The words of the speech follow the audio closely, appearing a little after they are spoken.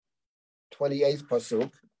28th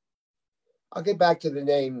pasuk. I'll get back to the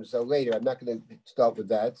names later. I'm not going to start with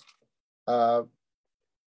that.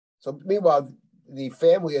 So meanwhile, the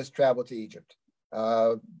family has traveled to Egypt.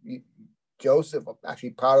 Joseph,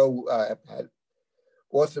 actually Paro had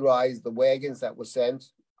authorized the wagons that were sent,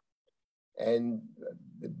 and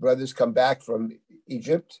the brothers come back from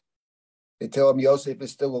Egypt. They tell him Yosef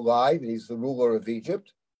is still alive and he's the ruler of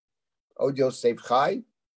Egypt. Od Yosef Chai.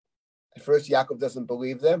 At first, Yaakov doesn't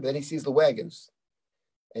believe them, but then he sees the wagons,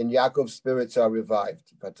 and Yaakov's spirits are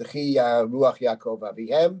revived. Ruach Yaakov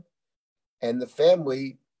Avihem, and the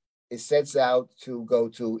family sets out to go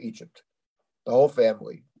to Egypt. The whole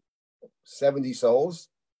family, 70 souls,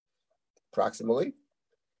 approximately.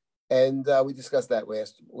 And we discussed that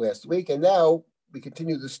last week. And now we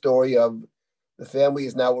continue the story of the family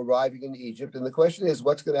is now arriving in Egypt. And the question is,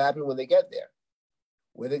 what's going to happen when they get there?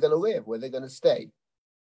 Where they're going to live? Where they're going to stay?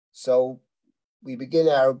 So we begin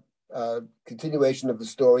our continuation of the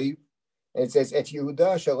story. And it says, Et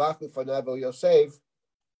Yehuda shalach lefanav el Yosef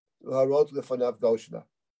l'harot lefanav Goshna.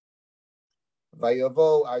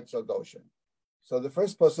 Vayavo artzo Goshen. So the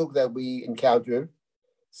first pasuk that we encounter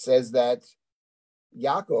says that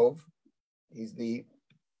Yaakov, he's the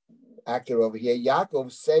actor over here,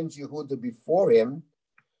 Yaakov sends Yehuda before him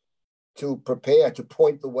to prepare, to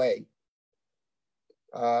point the way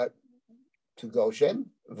to Goshen.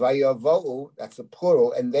 Vayavohu, that's a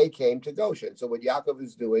plural, and they came to Goshen. So what Yaakov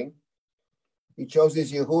is doing, he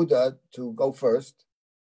chooses Yehuda to go first,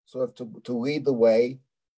 sort of to lead the way,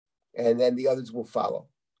 and then the others will follow.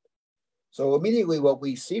 So immediately what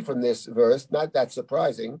we see from this verse, not that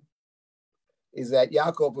surprising, is that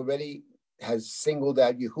Yaakov already has singled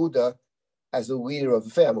out Yehuda as a leader of the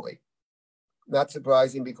family. Not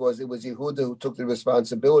surprising because it was Yehuda who took the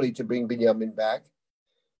responsibility to bring Binyamin back.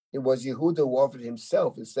 It was Yehuda who offered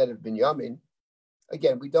himself instead of Binyamin.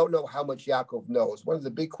 Again, we don't know how much Yaakov knows. One of the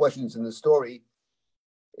big questions in the story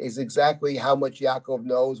is exactly how much Yaakov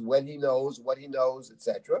knows, when he knows, what he knows,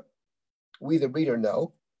 etc. We, the reader,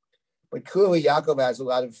 know. But clearly Yaakov has a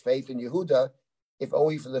lot of faith in Yehuda, if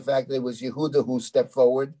only for the fact that it was Yehuda who stepped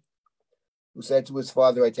forward, who said to his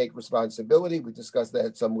father, I take responsibility. We discussed that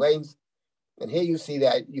at some length. And here you see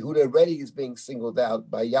that Yehuda already is being singled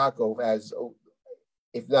out by Yaakov as,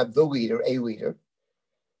 if not the leader, a leader.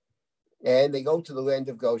 And they go to the land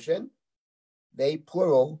of Goshen. They,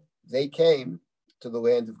 plural, they came to the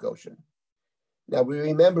land of Goshen. Now we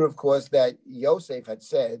remember, of course, that Yosef had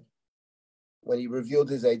said, when he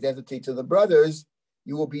revealed his identity to the brothers,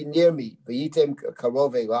 you will be near me. V'yitem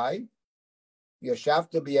karov elai,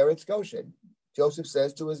 yashavta b'eretz Goshen. Joseph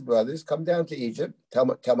says to his brothers, come down to Egypt, tell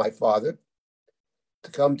my father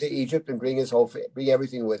to come to Egypt and bring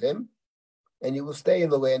everything with him, and you will stay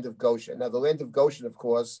in the land of Goshen. Now the land of Goshen, of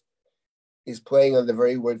course, is playing on the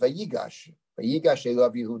very word vayigash. Vayigash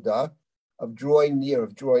elav Yehuda, of drawing near,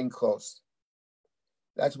 of drawing close.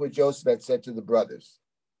 That's what Joseph had said to the brothers.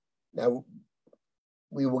 Now,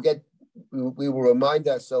 we will remind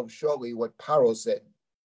ourselves shortly what Paro said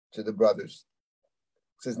to the brothers.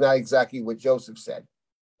 This is not exactly what Joseph said.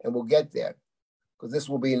 And we'll get there, because this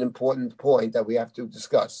will be an important point that we have to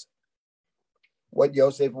discuss. What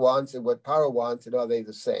Yosef wants and what Paro wants, and are they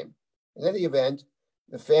the same? In any event,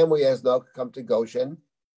 the family has now come to Goshen.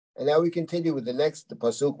 And now we continue with the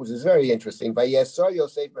pasuk, which is very interesting. Vayesar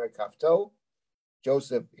Yosef merkafto.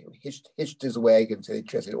 Joseph hitched his wagon, so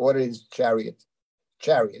he ordered his chariot,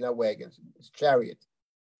 not wagons, his chariot.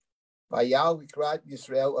 Vayal Likrat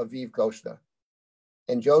Yisrael Aviv Goshna.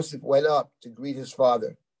 And Joseph went up to greet his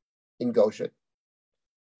father in Goshen.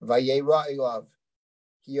 Vayera Elav.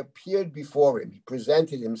 He appeared before him, he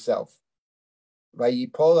presented himself.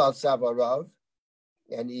 Vayipol al Savarav,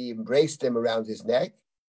 and he embraced him around his neck.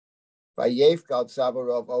 Vayef al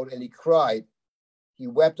Savarav Od, and he cried. He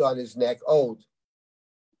wept on his neck, Od.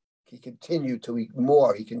 He continued to eat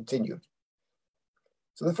more. He continued.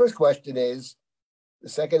 So the first question is, the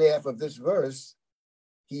second half of this verse,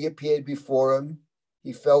 he appeared before him,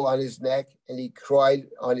 he fell on his neck, and he cried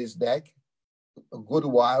on his neck a good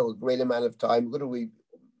while, a great amount of time, literally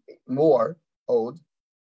more, Od.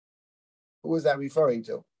 Who is that referring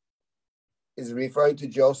to? Is it referring to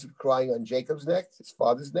Joseph crying on Jacob's neck, his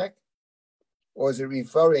father's neck? Or is it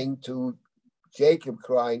referring to Jacob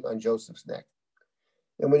crying on Joseph's neck?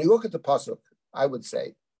 And when you look at the pasuk, I would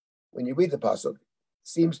say, when you read the pasuk, it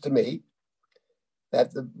seems to me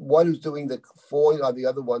that the one who's doing the falling on the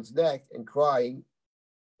other one's neck and crying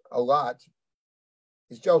a lot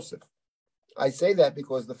is Joseph. I say that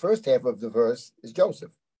because the first half of the verse is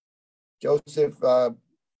Joseph. Joseph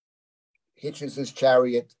hitches his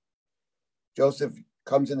chariot. Joseph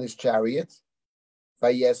comes in his chariot.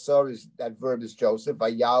 Vayesor is that verb is Joseph.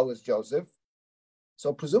 Vayal is Joseph.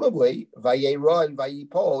 So presumably, Vayera and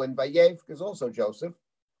Vayipol and Vayev is also Joseph.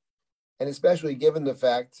 And especially given the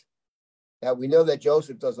fact that we know that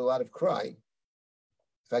Joseph does a lot of crying.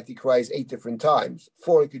 In fact, he cries 8 different times,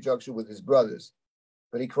 4 in conjunction with his brothers,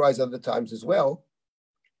 but he cries other times as well.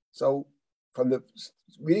 So from the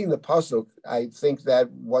reading the pasuk, I think that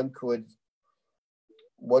one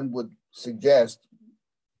would suggest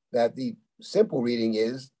that the simple reading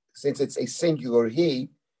is, since it's a singular he,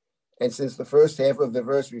 and since the first half of the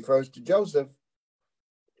verse refers to Joseph,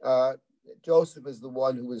 Joseph is the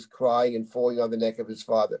one who is crying and falling on the neck of his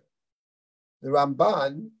father. The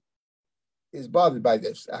Ramban is bothered by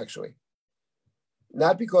this, actually.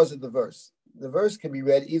 Not because of the verse. The verse can be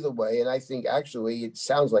read either way, and I think actually it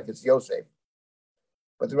sounds like it's Yosef.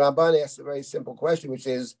 But the Ramban asks a very simple question, which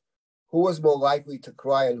is, who is more likely to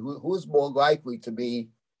cry and who is more likely to be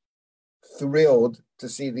thrilled to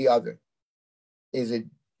see the other? Is it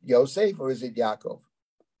Yosef or is it Yaakov?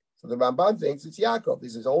 So the Ramban thinks it's Yaakov.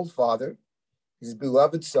 He's his old father, his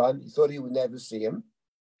beloved son. He thought he would never see him.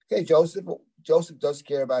 Okay, Joseph does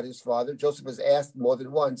care about his father. Joseph has asked more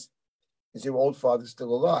than once, is your old father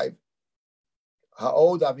still alive?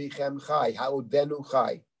 Ha'od avichem chai, ha'odenu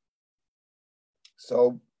chai.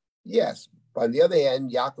 So, yes. But on the other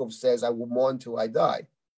hand, Yaakov says, I will mourn till I die.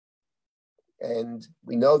 And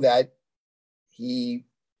we know that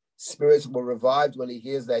spirits were revived when he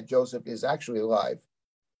hears that Joseph is actually alive.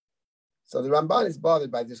 So the Ramban is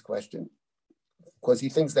bothered by this question because he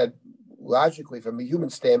thinks that logically, from a human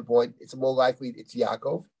standpoint, it's more likely it's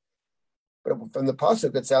Yaakov. But from the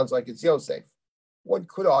pasuk, it sounds like it's Yosef. One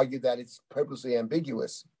could argue that it's purposely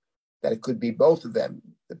ambiguous, that it could be both of them.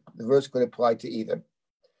 The verse could apply to either.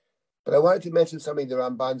 But I wanted to mention something the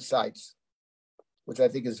Ramban cites, which I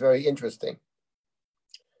think is very interesting.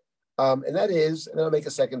 And that is, and then I'll make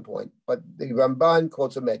a second point, but the Ramban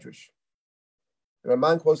quotes a medrash. The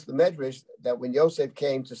Ramban quotes the medrash that when Yosef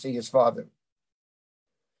came to see his father.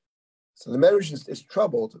 So the medrash is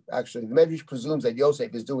troubled, actually. The medrash presumes that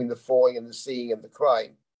Yosef is doing the falling and the seeing and the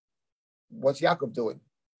crying. What's Yaakov doing?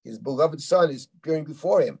 His beloved son is appearing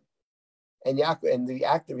before him. And the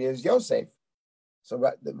actor is Yosef. So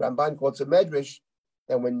the Ramban quotes a medrash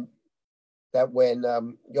that when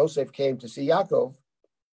Yosef came to see Yaakov,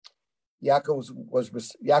 Yaakov was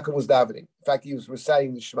davening. In fact, he was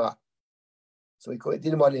reciting the Shema. So he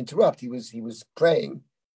didn't want to interrupt. He was praying.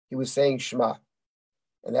 He was saying Shema.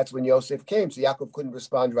 And that's when Yosef came. So Yaakov couldn't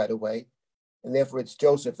respond right away. And therefore it's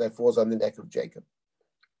Joseph that falls on the neck of Jacob.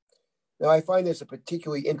 Now I find this a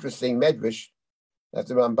particularly interesting medrash that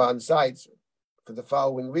the Ramban cites for the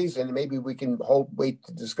following reason, and maybe we can wait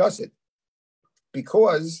to discuss it.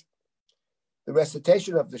 Because the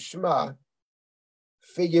recitation of the Shema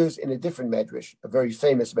figures in a different medrash, a very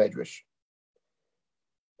famous medrash.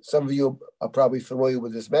 Some of you are probably familiar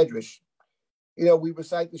with this medrash. You know, we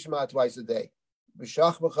recite the Shema twice a day. It's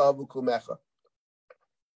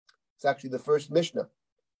actually the first Mishnah.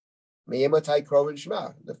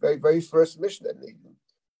 The very, very first Mishnah.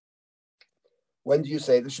 When do you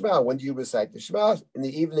say the Shema? When do you recite the Shema? In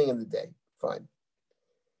the evening and the day. Fine.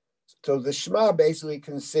 So the Shema basically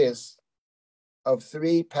consists of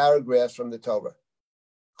 3 paragraphs from the Torah.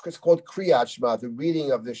 It's called Kriyat Shema, the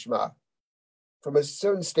reading of the Shema. From a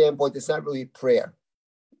certain standpoint, it's not really prayer.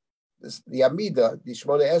 The Amidah, the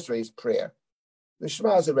Shemona Esrei, is prayer. The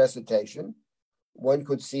Shema is a recitation. One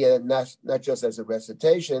could see it not just as a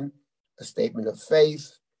recitation, a statement of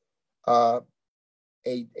faith, a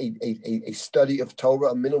study of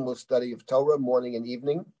Torah, a minimal study of Torah, morning and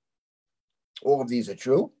evening. All of these are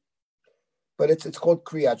true, but it's called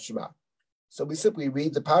Kriyat Shema. So we simply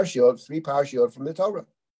read the parashiot, 3 parashiot from the Torah,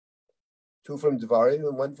 2 from Devarim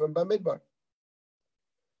and 1 from Bamidbar.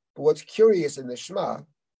 But what's curious in the Shema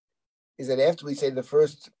is that after we say the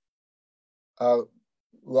first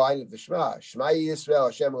line of the Shema, Shema Yisrael,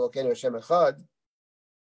 Hashem Elokeinu, Hashem Echad,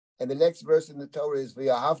 and the next verse in the Torah is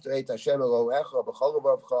V'yahavta et Hashem Elohecha b'chol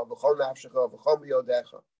levavcha b'chol nafshecha b'chol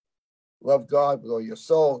miyodecha. Love God with all your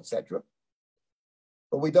soul, etc.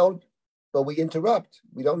 But we interrupt.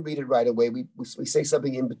 We don't read it right away. We say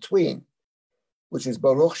something in between, which is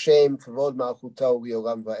Baruch Shem Kavod Malchuto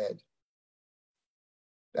V'Olam Va'ed.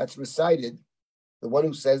 That's recited. The one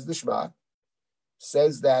who says the Shema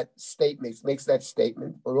says that statement, makes that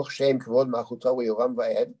statement, Baruch Shem Kavod Malchuto V'Olam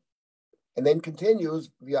Va'ed, and then continues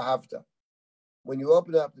V'Yahavta. When you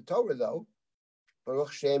open up the Torah, though,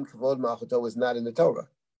 Baruch Shem Kavod Malchuto is not in the Torah.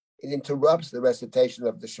 It interrupts the recitation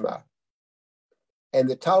of the Shema. And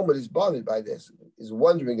the Talmud is bothered by this, is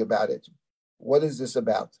wondering about it. What is this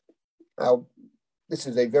about? Now, this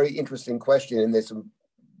is a very interesting question, and there's some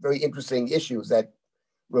very interesting issues that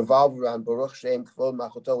revolve around Baruch Shem Kvod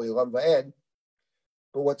Malchuto Olam Va'ed.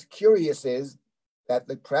 But what's curious is that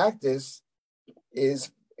the practice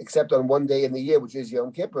is, except on one day in the year, which is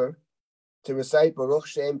Yom Kippur, to recite Baruch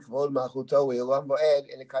Shem Kvod Malchuto Olam Va'ed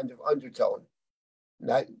in a kind of undertone,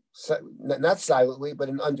 not silently, but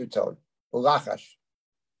in undertone, ulachash.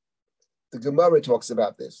 The Gemara talks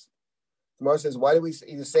about this. The Gemara says, why do we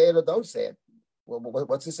either say it or don't say it? Well,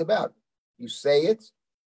 what's this about? You say it,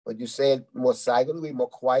 but you say it more silently, more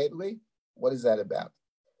quietly. What is that about?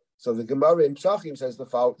 So the Gemara in Psachim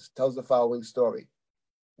tells the following story.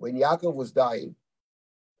 When Yaakov was dying,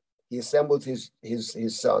 he assembled his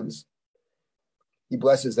sons. He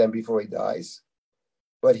blesses them before he dies,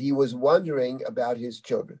 but he was wondering about his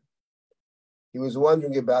children. He was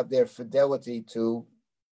wondering about their fidelity to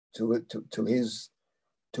his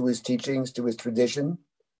teachings, to his tradition,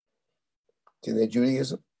 to their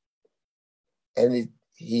Judaism, and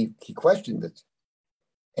he questioned it.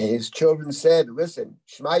 And his children said, "Listen,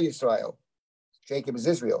 Shema Yisrael, Jacob is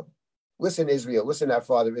Israel. Listen, Israel. Listen, our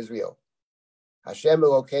father Israel. Hashem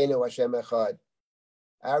Elokeinu, Hashem Echad.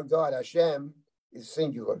 Our God, Hashem, is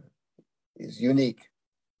singular, is unique.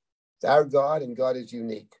 It's our God, and God is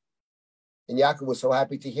unique." And Yaakov was so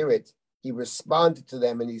happy to hear it. He responded to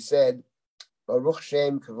them and he said, Baruch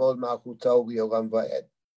Shem Kavod Malchuto V'Olam Va'ed.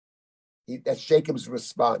 That's Jacob's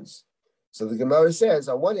response. So the Gemara says,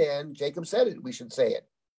 on one hand, Jacob said it, we should say it.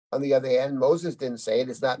 On the other hand, Moses didn't say it,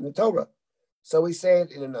 it's not in the Torah. So we say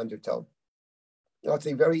it in an undertone. Now, it's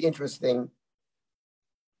a very interesting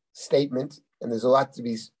statement, and there's a lot to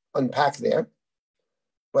be unpacked there.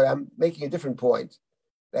 But I'm making a different point,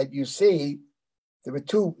 that you see there are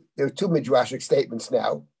two midrashic statements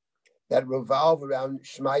now that revolve around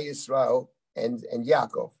Shema Yisrael and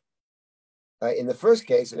Yaakov. In the first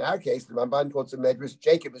case, in our case, the Ramban quotes a medrash,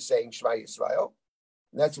 Jacob is saying Shema Yisrael.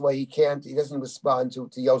 And that's why he doesn't respond to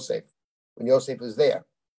Yosef when Yosef is there.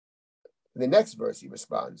 In the next verse, he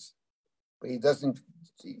responds, but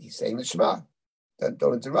he's saying the Shema.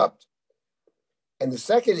 Don't interrupt. And the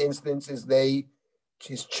second instance is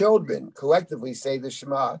his children collectively say the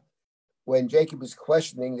Shema when Jacob is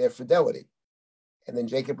questioning their fidelity. And then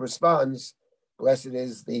Jacob responds, blessed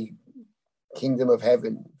is the kingdom of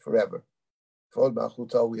heaven forever.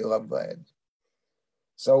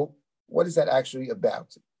 So what is that actually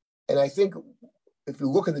about? And I think if you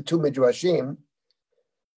look at the two midrashim,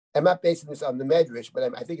 I'm not basing this on the medrash, but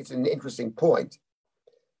I think it's an interesting point,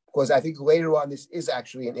 because I think later on this is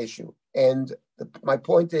actually an issue. And my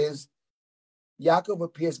point is, Yaakov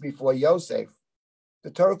appears before Yosef.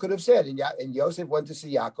 The Torah could have said, and Yosef went to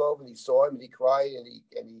see Yaakov, and he saw him, and he cried, and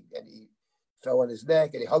he fell on his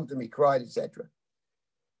neck, and he hugged him, he cried, etc.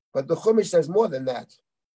 But the Chumash says more than that.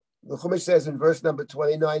 The Chumash says in verse number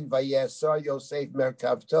 29, Vayesar Yosef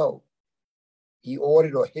Merkavto. He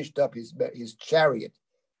ordered or hitched up his chariot.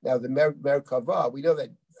 Now the Merkavah, we know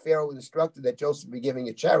that Pharaoh instructed that Joseph be giving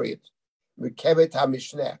a chariot, Merkevet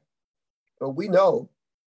HaMishneh. But we know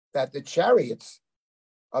that the chariots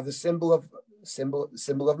are the symbol of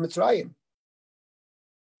Mitzrayim.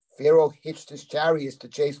 Pharaoh hitched his chariots to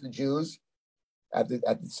chase the Jews at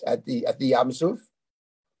the Yam Suf.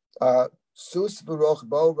 Sus v'roch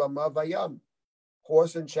bo Rama vayam,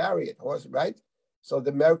 horse and chariot, right? So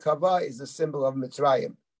the Merkava is the symbol of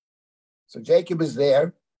Mitzrayim. So Jacob is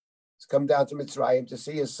there. He's come down to Mitzrayim to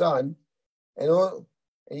see his son, and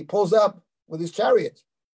he pulls up with his chariot.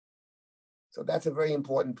 So that's a very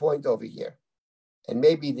important point over here. And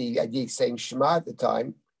maybe the idea of saying Shema at the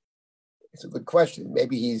time, it's a good question.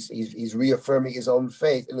 Maybe he's reaffirming his own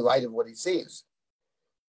faith in light of what he sees.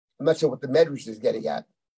 I'm not sure what the Medrash is getting at,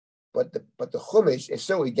 but the Chumash is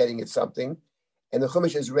certainly getting at something. And the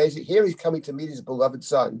Chumash is raising, here he's coming to meet his beloved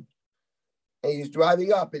son, and he's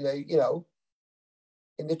driving up in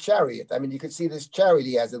the chariot. I mean, you could see this chariot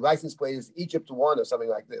he has. The license plate is Egypt 1 or something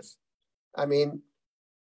like this. I mean,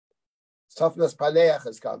 Sofnas Paneach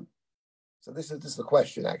has come. So this is the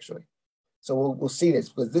question, actually. So we'll see this,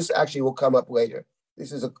 because this actually will come up later.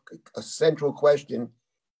 This is a central question.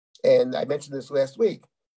 And I mentioned this last week,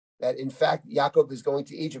 that in fact, Yaakov is going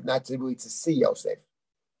to Egypt not to really to see Yosef.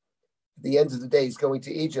 At the end of the day, he's going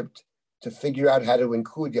to Egypt to figure out how to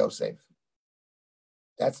include Yosef.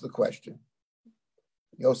 That's the question.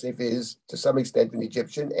 Yosef is, to some extent, an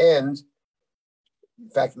Egyptian, and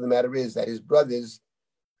the fact of the matter is that his brothers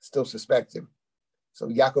still suspect him. So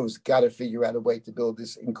Yaakov's got to figure out a way to build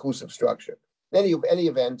this inclusive structure. In any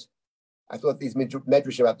event, I thought these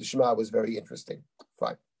medrash about the Shema was very interesting.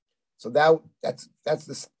 Fine. So now that's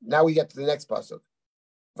this. Now we get to the next pasuk.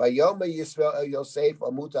 Vayoma Yisrael el Yosef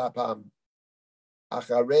amuta apam.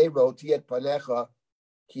 Acharei roti et panecha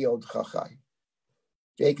ki od chachai.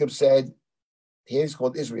 Jacob said, here's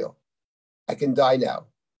called Israel. I can die now,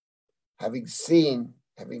 having seen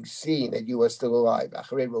that you are still alive.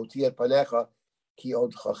 Acharei roti et panecha ki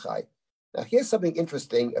od chachai. Now, here's something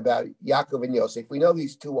interesting about Yaakov and Yosef. We know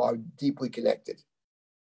these two are deeply connected.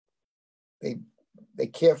 They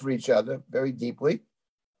care for each other very deeply.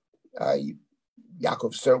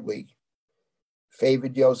 Yaakov certainly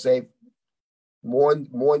favored Yosef,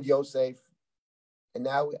 mourned Yosef, and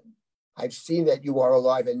now I've seen that you are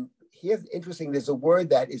alive. And here's interesting, there's a word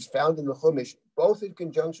that is found in the Chumash, both in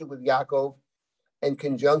conjunction with Yaakov and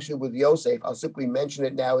conjunction with Yosef. I'll simply mention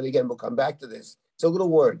it now, and again, we'll come back to this. It's a little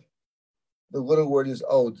word. The little word is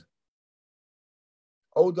od.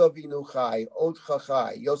 Od Avinu Chai, Od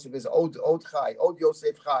Chachai. Yosef is Od Chai, Od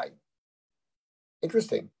Yosef Chai.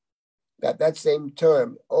 Interesting. That same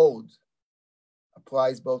term, Od,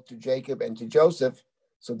 applies both to Jacob and to Joseph.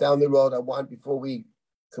 So down the road, I want, before we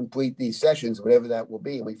complete these sessions, whatever that will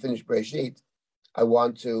be, and we finish Bereshit, I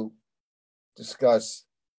want to discuss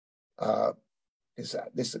this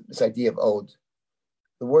idea of Od.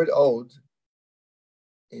 The word Od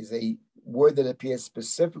is a word that appears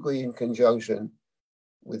specifically in conjunction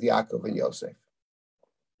with Yaakov and Yosef.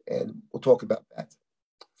 And we'll talk about that.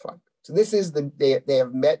 Fine. So this is they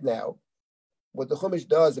have met now. What the Chumash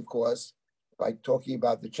does, of course, by talking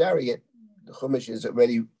about the chariot, the Chumash is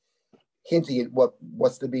already hinting at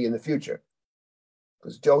what's to be in the future.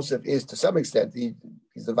 Because Joseph is, to some extent,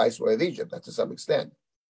 he's the viceroy of Egypt, not to some extent.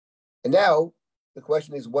 And now the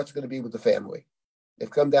question is, what's going to be with the family? They've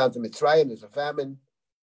come down to Mitzrayim, there's a famine.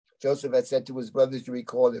 Joseph had said to his brothers, you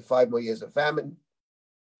recall, there are 5 more years of famine.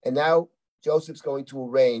 And now Joseph's going to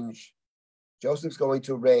arrange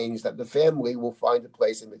that the family will find a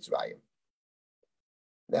place in Mitzrayim.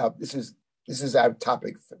 Now, this is our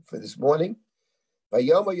topic for this morning.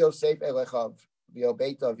 Vayoma Yosef elechav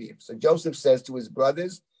v'obeit aviv. So Joseph says to his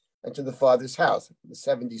brothers and to the father's house, the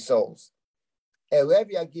 70 souls,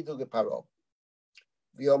 Elev yagidu leparo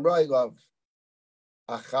v'yomra elav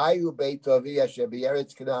achayu beit avi asher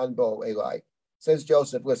b'yeretz Canaan bo Eli. Says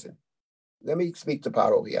Joseph, listen, let me speak to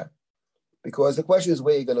Paro here, because the question is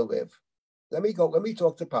where you're going to live. Let me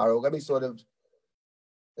talk to Paro.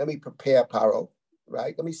 Let me prepare Paro,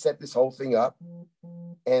 right? Let me set this whole thing up,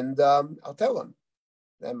 and I'll tell him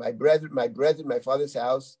that my brethren, my father's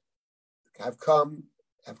house, have come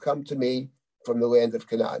to me from the land of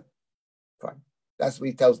Canaan. Fine. That's what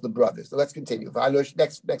he tells the brothers. So let's continue.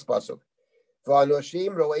 Next pasuk.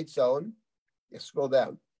 V'anoshim ro'eit zon. You scroll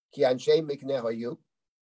down. Ki anshem mikneh hayu.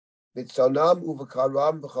 V'tzonam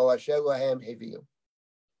uv'karam v'chol asher lahem heviu.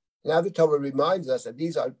 Now the Torah reminds us that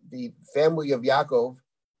these are the family of Yaakov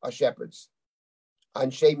are shepherds.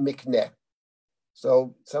 Anshe mikneh.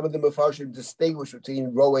 So some of the Mefarshim distinguish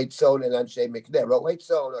between ro'eit zon and anshe mikneh. Ro'eit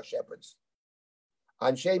zon are shepherds.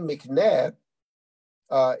 Anshe mikneh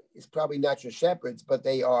is probably not just shepherds, but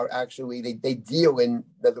they are actually, they deal in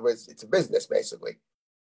other words, it's a business basically.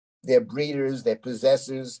 They're breeders, they're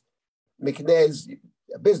possessors. Mikneh is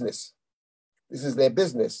a business. This is their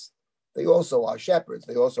business. They also are shepherds.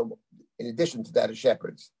 They also, in addition to that, are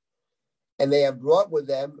shepherds. And they have brought with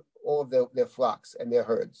them all of their flocks and their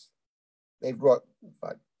herds. They've brought,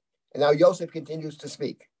 and now Yosef continues to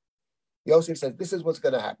speak. Yosef says, this is what's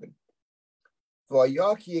going to happen.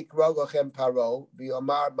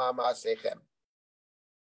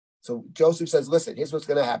 So Joseph says, listen, here's what's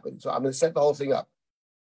going to happen. So I'm going to set the whole thing up.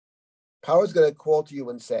 Paro is going to call to you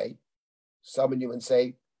and say, summon you and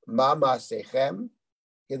say, Ma ma'asechem.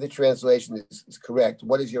 Here the translation is correct.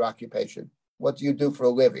 What is your occupation? What do you do for a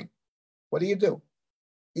living? What do you do?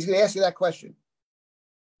 He's going to ask you that question.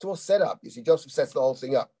 It's all set up. You see, Joseph sets the whole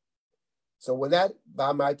thing up. So when that,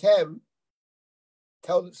 Ba'martem,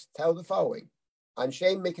 tell the following.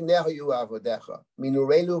 Anshem miknehu avodecha,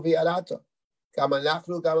 minurenu v'yarata, gam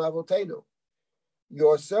anachnu gam avotenu.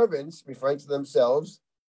 Your servants, referring to themselves,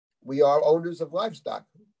 we are owners of livestock,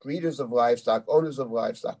 breeders of livestock, owners of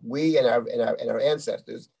livestock. We and our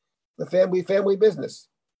ancestors, the family business.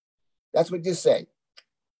 That's what you say.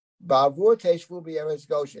 Ba'avur teshvu b'yeretz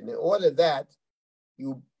Goshen. In order that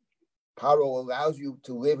Paro allows you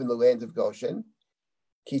to live in the land of Goshen.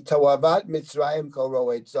 Ki toavat Mitzrayim kol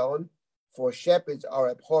ro'eit zon. For shepherds are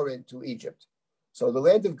abhorrent to Egypt. So the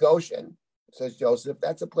land of Goshen, says Joseph,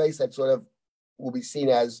 that's a place that sort of will be seen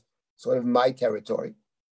as sort of my territory.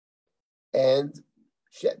 And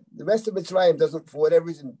the rest of Mitzrayim doesn't, for whatever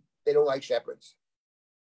reason, they don't like shepherds.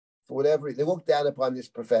 For whatever, they look down upon this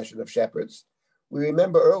profession of shepherds. We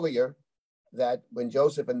remember earlier that when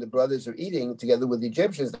Joseph and the brothers are eating together with the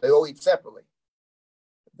Egyptians, they all eat separately.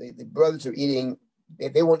 The brothers are eating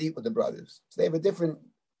they won't eat with the brothers. So they have a different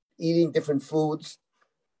eating, different foods.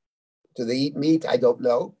 Do they eat meat? I don't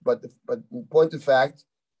know. But in point of fact,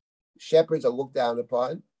 shepherds are looked down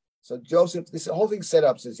upon. So Joseph, this whole thing set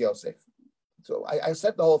up, says Yosef. So I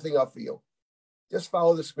set the whole thing up for you. Just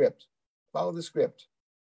follow the script. Follow the script.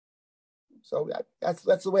 So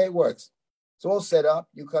that's the way it works. It's all set up.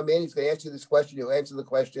 You come in, he's going to ask you this question, you'll answer the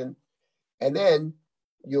question, and then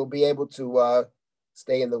you'll be able to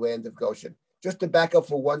stay in the land of Goshen. Just to back up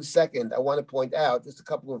for 1 second, I want to point out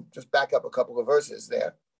just back up a couple of verses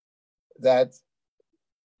there. That,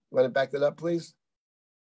 you want to back that up, please?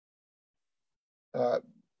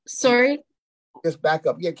 Sorry? Just back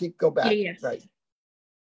up. Yeah, go back. Yeah. Right.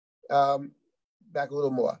 Back a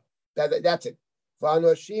little more. That's it.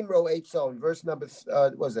 Vanoshim ro eitzon, verse number,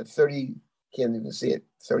 what was it, 30, can't even see it,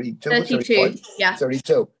 32? 32, yeah.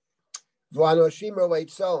 32. Vanoshim ro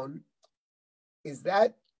eitzon, is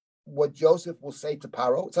that what Joseph will say to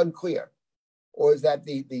Paro? It's unclear. Or is that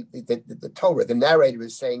the Torah, the narrator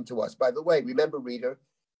is saying to us, by the way, remember, reader,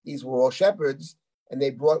 these were all shepherds, and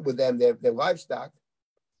they brought with them their livestock.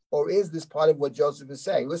 Or is this part of what Joseph is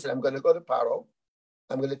saying? Listen, I'm going to go to Paro.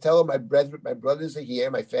 I'm going to tell him my brothers are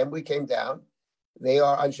here. My family came down. They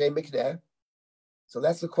are Anshe Mikneh. So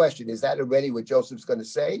that's the question. Is that already what Joseph's going to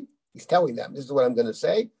say? He's telling them, this is what I'm going to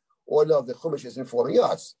say. Or no, the Chumash is informing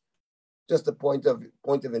us. Just a point of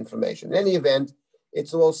information. In any event,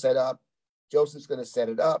 it's all set up. Joseph's going to set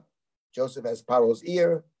it up. Joseph has Paro's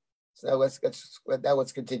ear. So now let's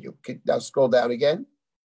continue. Now scroll down again.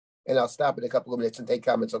 And I'll stop in a couple of minutes and take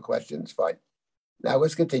comments or questions. Fine. Now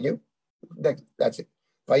let's continue. That's it.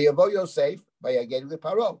 Vayavo Yosef, Vayaged with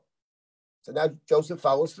Paro. So now Joseph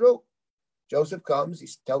follows through. Joseph comes, he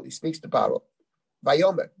speaks to Paro.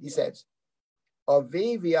 Vayomer, he says,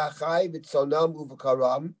 Avi v'achai v'tzonam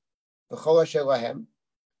uv'karam v'chol asher lahem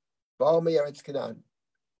ba'al me'eretz Canaan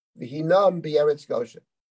v'hinam b'eretz Goshen.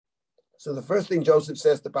 So the first thing Joseph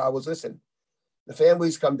says to Paro was, listen, the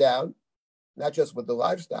families come down, not just with the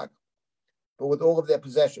livestock, but with all of their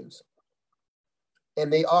possessions.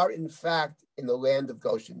 And they are, in fact, in the land of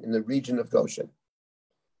Goshen, in the region of Goshen.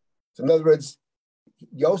 So in other words,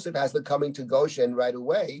 Joseph has them coming to Goshen right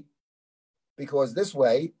away, because this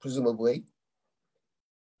way, presumably,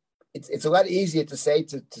 it's a lot easier to say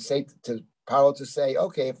to Paro to say,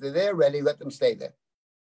 okay, if they're there ready, let them stay there.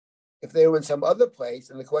 If they were in some other place,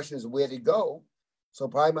 and the question is where to go, so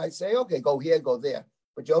Paro might say, okay, go here, go there.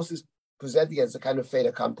 But Joseph's presenting it as a kind of fait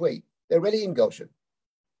accompli. They're already in Goshen.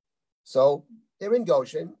 So they're in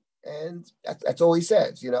Goshen, and that's all he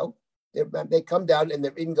says, you know. They come down and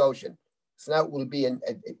they're in Goshen. So now it will be in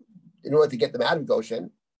order to get them out of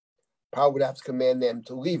Goshen, Paro would have to command them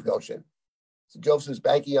to leave Goshen. So Joseph's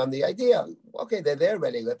banking on the idea, okay, they're there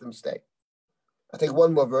ready, let them stay. I'll take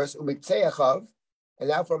one more verse. And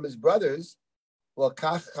now from his brothers, and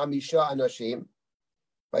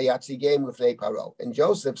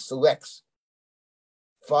Joseph selects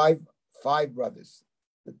five brothers.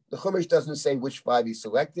 The Chumash doesn't say which 5 he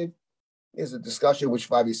selected. There's a discussion which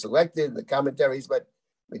 5 he selected in the commentaries, but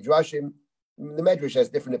the Medrash has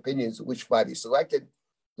different opinions of which 5 he selected,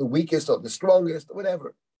 the weakest or the strongest, or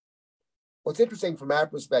whatever. What's interesting from our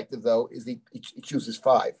perspective, though, is he chooses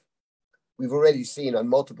 5. We've already seen on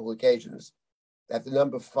multiple occasions that the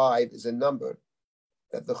number 5 is a number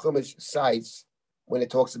that the Chumash cites when it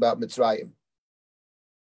talks about Mitzrayim.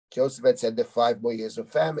 Joseph had said there 5 more years of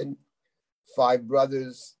famine, 5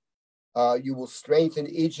 brothers. You will strengthen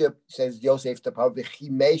Egypt, says Joseph to Paro,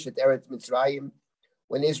 v'chimesh et eretz Mitzrayim.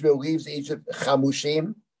 When Israel leaves Egypt,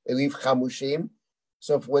 chamushim, they leave chamushim.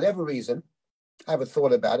 So for whatever reason, I have a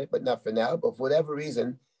thought about it, but not for now, but for whatever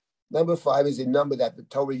reason, number 5 is a number that the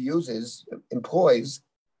Torah employs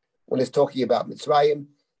when it's talking about Mitzrayim.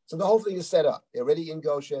 So the whole thing is set up. They're already in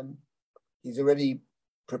Goshen. He's already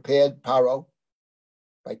prepared Paro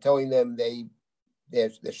by telling them they're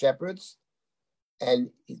shepherds. And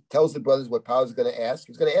he tells the brothers what Paro's going to ask.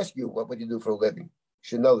 He's going to ask you, what would you do for a living? You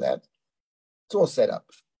should know that. It's all set up.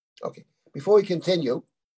 Okay. Before we continue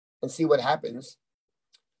and see what happens,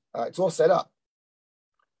 it's all set up.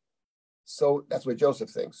 So that's what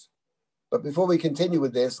Joseph thinks. But before we continue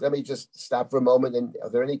with this, let me just stop for a moment. And are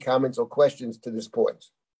there any comments or questions to this point?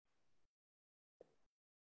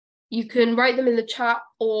 You can write them in the chat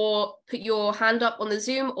or put your hand up on the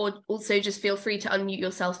Zoom, or also just feel free to unmute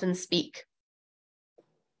yourself and speak.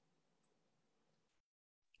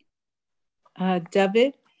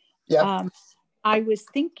 David? Yeah. I was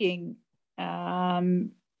thinking,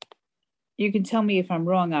 you can tell me if I'm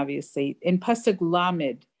wrong, obviously. In Pasuk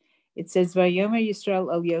Lamed, it says, Vayomer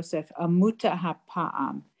Yisrael el Yosef, Amuta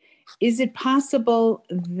ha'pa'am. Is it possible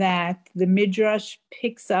that the Midrash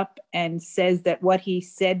picks up and says that what he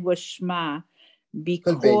said was Shema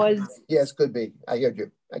because... Could be. Yes, could be. I heard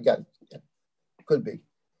you. I got it. Yeah. Could be.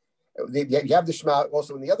 You have the Shema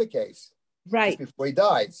also in the other case. Right. Just before he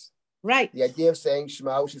dies. Right. The idea of saying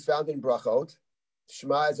Shema, which is found in Brachot,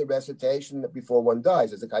 Shema is a recitation before one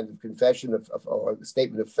dies, as a kind of confession or a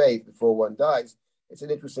statement of faith before one dies. It's an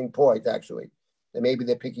interesting point, actually. And maybe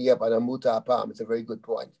they're picking up on Amuta Apam. It's a very good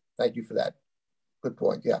point. Thank you for that. Good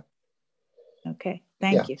point, yeah. Okay,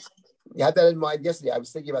 thank you. You had that in mind yesterday. I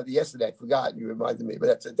was thinking about it yesterday. I forgot. You reminded me, but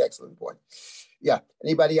that's an excellent point. Yeah.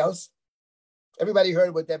 Anybody else? Everybody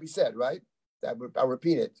heard what Debbie said, right? I'll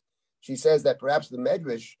repeat it. She says that perhaps the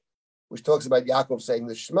Medrash, which talks about Yaakov saying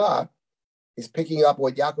the Shema, is picking up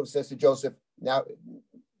what Yaakov says to Joseph,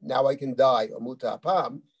 now I can die, Amuta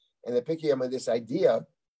Apam, and they're picking up on this idea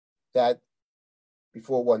that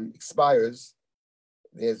before one expires,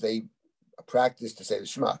 there's a practice to say the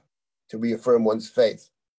Shema, to reaffirm one's faith.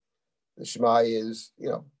 The Shema is,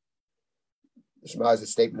 the Shema is a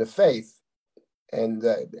statement of faith, and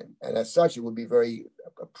as such, it would be very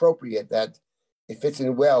appropriate that it fits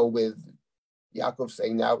in well with Yaakov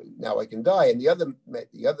saying, now I can die. And the other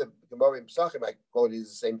Gemara in Pesachim, I quote, is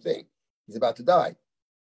the same thing. He's about to die.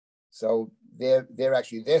 So they're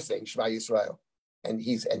saying Shema Yisrael. And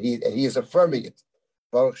he is affirming it.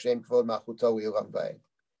 Baruch Shem Kvod Malchuto V'Yoram V'Ed.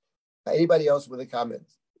 Anybody else with a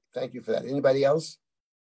comment? Thank you for that. Anybody else?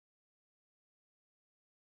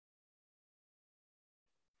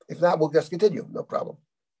 If not, we'll just continue. No problem.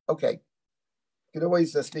 Okay. You can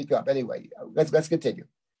always speak up. Anyway, let's continue.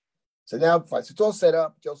 So now, fine. So it's all set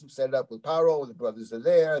up. Joseph set it up with Paro. The brothers are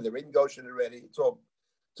there. They're in Goshen already. It's all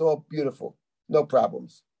beautiful. No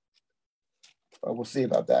problems. Well, we'll see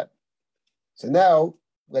about that. So now,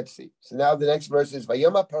 let's see. So now the next verse is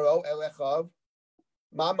Vayoma Paro Elechav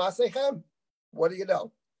Ma Masechem. What do you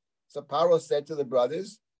know? So Paro said to the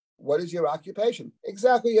brothers, "What is your occupation?"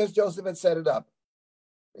 Exactly as Joseph had set it up.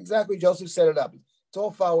 Exactly, Joseph set it up. It's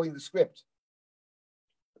all following the script.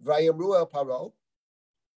 Vayamru El Paro.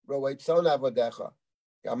 And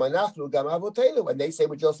they say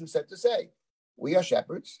what Joseph said to say. We are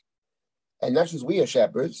shepherds. And not just we are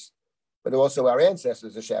shepherds, but also our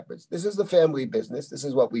ancestors are shepherds. This is the family business. This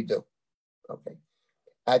is what we do. Okay.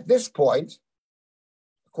 At this point,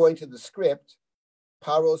 according to the script,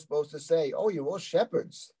 Paro is supposed to say, oh, you're all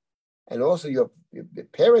shepherds. And also your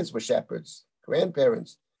parents were shepherds,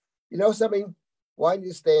 grandparents. You know something? Why don't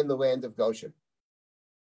you stay in the land of Goshen?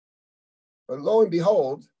 But lo and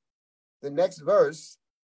behold, the next verse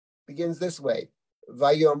begins this way: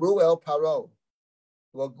 Vayomru el Paro,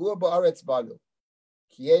 Lagur ba'aretz banu,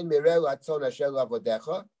 ki ein mireh ratzon asher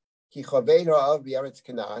lavodecha, ki chavein ha'av b'aretz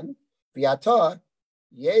Canaan, v'ata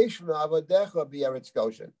yesh la'avodecha b'aretz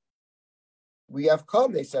Goshen. We have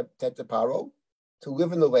come, they said to Paro, to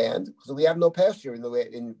live in the land, because we have no pasture in the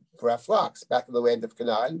land for our flocks back in the land of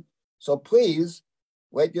Canaan. So please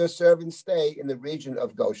let your servants stay in the region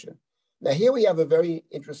of Goshen. Now here we have a very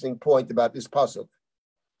interesting point about this pasuk,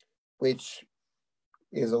 which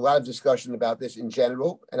is a lot of discussion about this in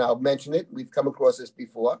general, and I'll mention it. We've come across this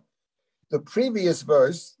before. The previous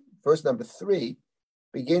verse, verse number 3,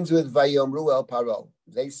 begins with Vayomru el Paro.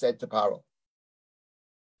 They said to Paro.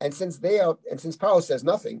 And since Paro says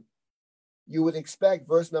nothing, you would expect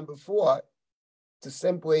verse number 4 to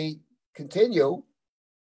simply continue.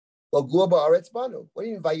 Lagur ba'aretz banu. What do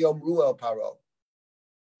you mean Vayomru el Paro?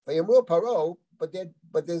 Vayomru Paro,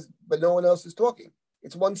 but no one else is talking.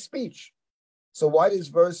 It's one speech. So why does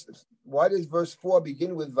verse 4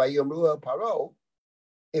 begin with Vayomru el Paro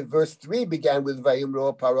if verse 3 began with Vayomru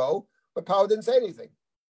el Paro, but Paro didn't say anything?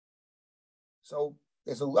 So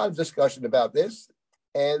there's a lot of discussion about this,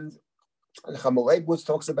 and Chamalei Butz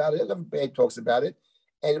talks about it, Lev talks about it,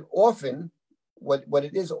 and often what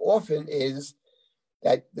it is often is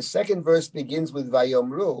that the second verse begins with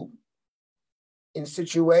Vayomru in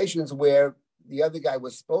situations where the other guy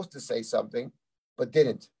was supposed to say something, but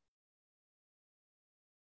didn't.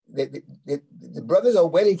 The brothers are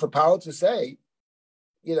waiting for Paro to say,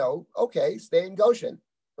 okay, stay in Goshen.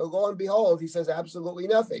 But lo and behold, he says absolutely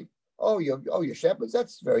nothing. Oh, you're shepherds?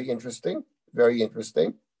 That's very interesting. Very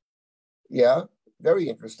interesting. Yeah, very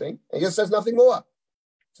interesting. And he just says nothing more.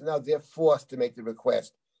 So now they're forced to make the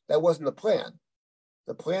request. That wasn't the plan.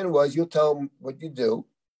 The plan was you tell them what you do.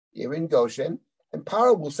 You're in Goshen. And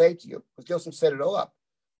Paro will say to you, because Joseph set it all up,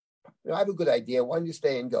 I have a good idea. Why don't you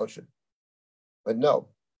stay in Goshen? But no,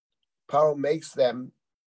 Paro makes them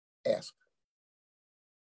ask.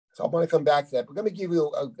 So I want to come back to that. But let me give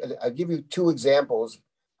you 2 examples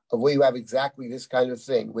of where you have exactly this kind of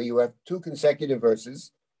thing, where you have 2 consecutive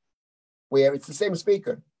verses, where it's the same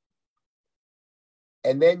speaker.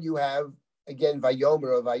 And then you have, again,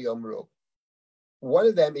 Vayomer or Vayomru. One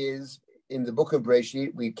of them is in the book of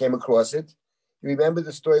Breshit. We came across it. You remember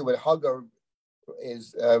the story when Hagar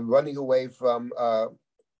is running away from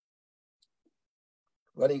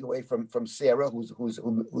Sarah,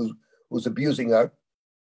 who's abusing her.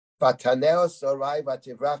 Vatanel Sarai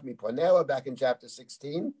Vativrach Miponela, back in chapter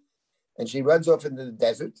 16, and she runs off into the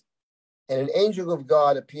desert, and an angel of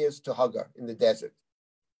God appears to Hagar in the desert.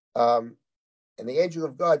 And the angel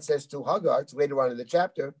of God says to Hagar, it's later on in the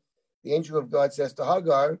chapter, the angel of God says to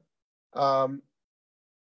Hagar,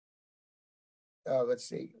 let's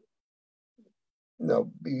see.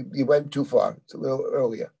 No, you went too far. It's a little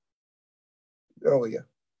earlier.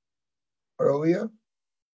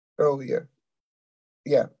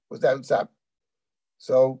 Yeah, what's up?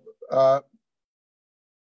 So, right,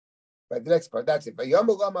 the next part, that's it.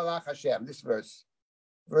 Hashem, this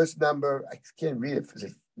verse number, I can't read it. Is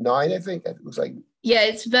it 9, I think? It looks like. Yeah,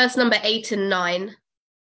 it's verse number 8 and 9.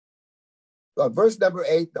 Verse number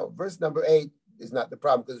 8 is not the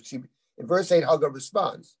problem, because in verse 8, Hagar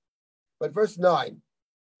responds. But verse 9,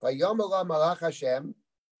 Hashem,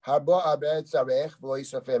 Harbo Abed Zarech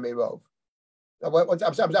V'Oisafem Erov.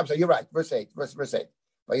 I'm sorry, you're right. Verse 8.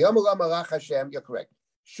 Vayomer Malach Hashem, you're correct.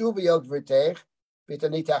 Shuv Yod V'Tech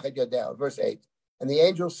V'Tani Tachet Yodel. Verse 8. And the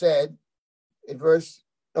angel said, verse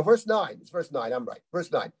 9. It's verse 9. I'm right.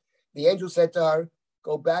 Verse 9. The angel said to her,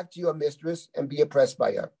 go back to your mistress and be oppressed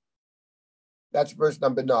by her. That's verse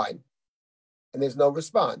number 9. And there's no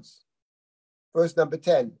response. Verse number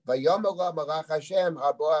 10. Vayomer Malach Hashem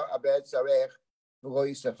Harbo Abed Zarech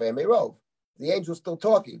V'Oisafem Erov. The angel's still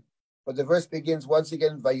talking. But the verse begins once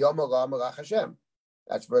again, Vayomer Malach Hashem.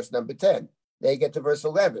 That's verse number 10. Then you get to verse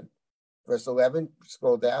 11. Verse 11,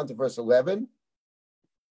 scroll down to verse 11.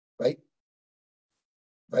 Right?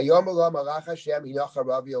 Vayomer Malach Hashem Hinoch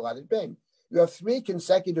Harav Yoladet Ben. You have 3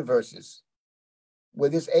 consecutive verses where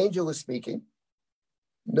this angel is speaking.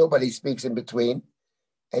 Nobody speaks in between.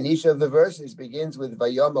 And each of the verses begins with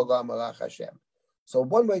Vayomer Malach Hashem. So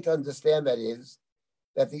one way to understand that is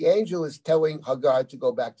that the angel is telling Hagar to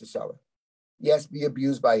go back to Sarah. Yes, be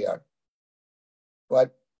abused by her.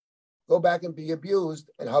 But go back and be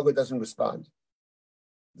abused, and Hagar doesn't respond.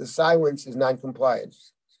 The silence is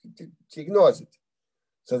non-compliance. She ignores it.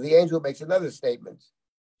 So the angel makes another statement.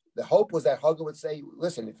 The hope was that Hagar would say,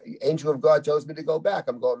 listen, if the angel of God tells me to go back,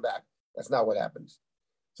 I'm going back. That's not what happens.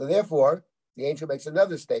 So therefore, the angel makes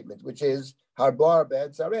another statement, which is, Harbar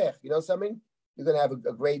bed zarech. You know something? You're going to have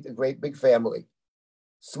a great big family.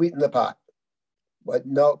 Sweeten the pot. But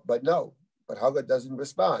Hagar doesn't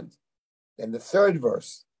respond. Then the third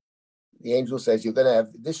verse, the angel says, you're going to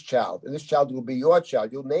have this child, and this child will be your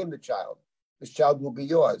child. You'll name the child. This child will be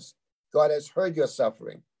yours. God has heard your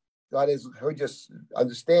suffering. God has heard your,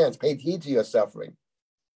 understands, paid heed to your suffering.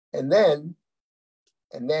 And then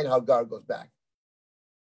Hagar goes back.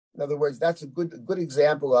 In other words, that's a good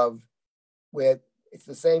example of where it's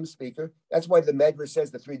the same speaker. That's why the Medrash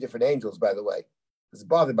says the 3 different angels, by the way. Is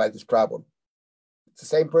bothered by this problem. It's the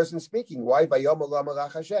same person speaking. Why Vayomer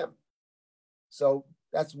Malach Hashem? So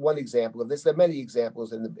that's one example of this. There are many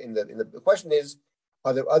examples in the question is,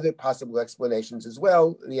 are there other possible explanations as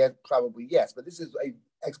well? And the answer probably yes, but this is an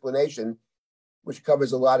explanation which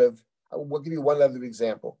covers a lot of. We'll give you one other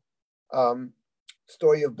example.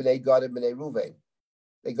 Story of Bnei Gad and Bnei Ruvain.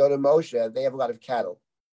 They go to Moshe. They have a lot of cattle.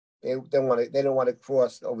 They don't want to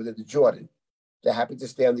cross over to the Jordan. They happen to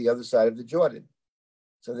stay on the other side of the Jordan.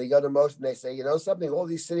 So they go to Moshe and they say, you know something, all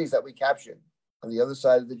these cities that we captured on the other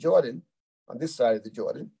side of the Jordan, on this side of the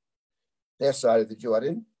Jordan, their side of the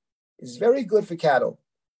Jordan, is very good for cattle.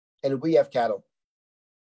 And we have cattle.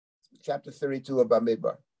 Chapter 32 of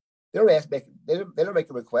Bamidbar. They don't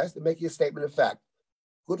make a request, they're making a statement of fact.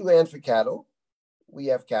 Good land for cattle, we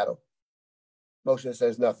have cattle. Moshe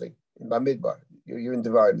says nothing. In Bamidbar. You're in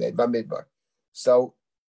Devarim there, Bamidbar. So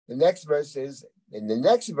the next verse is, in the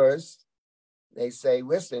next verse, they say,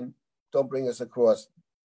 listen, don't bring us across.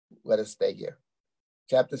 Let us stay here.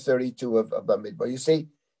 Chapter 32 of Bamidbar. You see,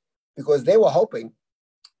 because they were hoping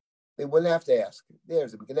they wouldn't have to ask.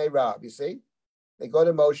 There's a B'nai Rab, you see? They go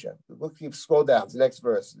to Moshe. Look, you scroll down to the next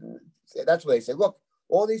verse. That's what they say. Look,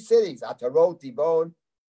 all these cities, Atarot, Dibon,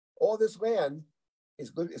 all this land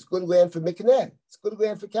is good. It's good land for Mikneh. It's good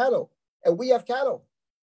land for cattle. And we have cattle.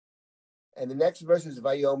 And the next verse is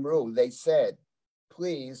Vayomru. They said,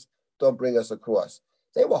 please don't bring us across.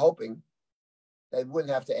 They were hoping they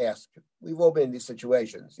wouldn't have to ask. We've all been in these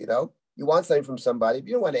situations, you know. You want something from somebody, but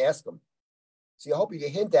you don't want to ask them. So you hope you can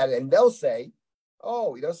hint at it, and they'll say,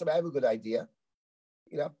 oh, you know, somebody, I have a good idea.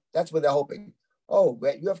 You know, that's what they're hoping. Oh,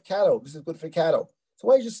 you have cattle. This is good for cattle. So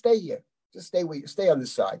why don't you just stay here? Just stay on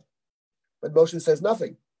this side. But Moshe says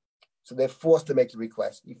nothing. So they're forced to make the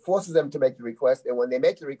request. He forces them to make the request. And when they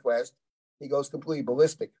make the request, he goes completely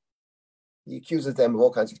ballistic. He accuses them of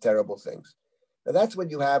all kinds of terrible things. Now that's what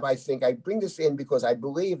you have, I think. I bring this in because I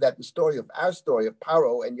believe that our story of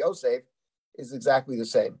Paro and Yosef is exactly the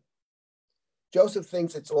same. Joseph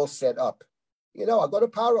thinks it's all set up. I'll go to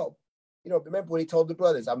Paro. Remember when he told the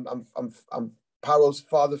brothers, I'm Paro's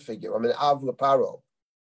father figure. I'm an Avla Paro.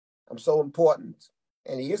 I'm so important.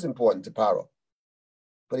 And he is important to Paro.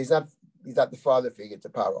 But he's not the father figure to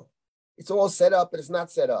Paro. It's all set up, but it's not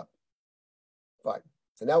set up. Fine.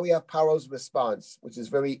 So now we have Paro's response, which is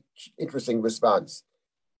very interesting response.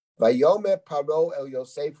 Vayomer Paro el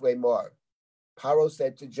Yosef lemor. Paro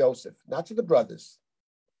said to Joseph, not to the brothers,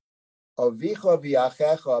 Avicha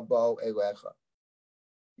v'achecha bo elecha.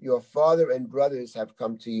 Your father and brothers have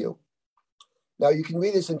come to you. Now you can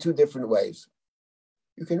read this in two different ways.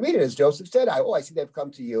 You can read it as Joseph said, I see they've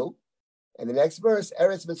come to you. And the next verse,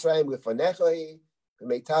 Eretz Mitzrayim lefanecha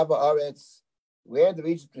v'meitava aretz. Land of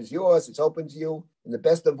Egypt is yours, it's open to you. In the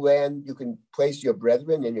best of land, you can place your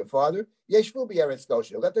brethren and your father. Yeshvu b'Eretz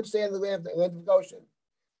Goshen. Let them stay in the land of Goshen.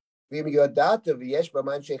 And if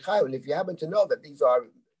you happen to know that these are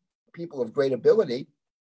people of great ability,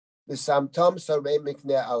 you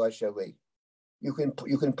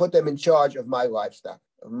can put them in charge of my livestock,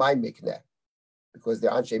 of my mikneh, because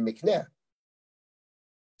they're anshe mikneh.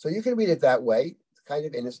 So you can read it that way, kind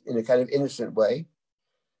of in a kind of innocent way,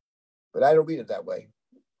 but I don't read it that way.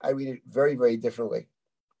 I read it very, very differently.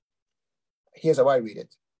 Here's how I read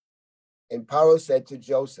it. And Paro said to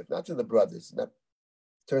Joseph, not to the brothers,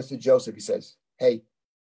 turns to Joseph, he says, hey,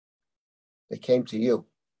 they came to you.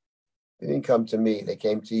 They didn't come to me, they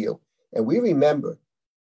came to you. And we remember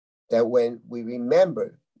that when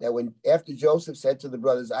after Joseph said to the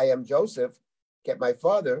brothers, I am Joseph, get my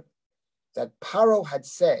father, that Paro had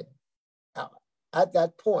said, at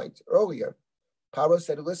that point earlier, Paro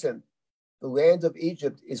said, listen, the land of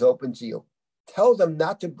Egypt is open to you. Tell them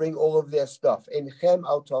not to bring all of their stuff. Enchem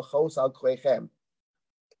al tochos al klechem.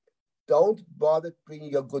 Don't bother bringing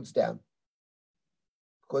your goods down.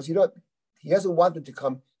 Because he doesn't want them to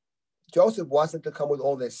come. Joseph wants them to come with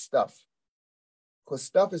all this stuff. Because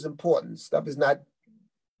stuff is important. Stuff is not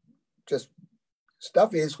just,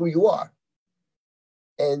 stuff is who you are.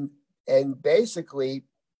 And basically,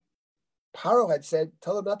 Paro had said,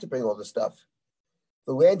 tell them not to bring all the stuff.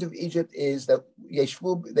 The land of Egypt is that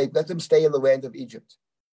Yeshvu, they let them stay in the land of Egypt.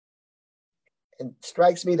 And it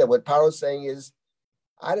strikes me that what Paro's saying is,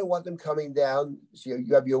 I don't want them coming down. So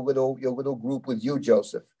you have your little group with you,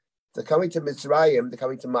 Joseph. They're coming to Mitzrayim, they're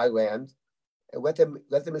coming to my land, and let them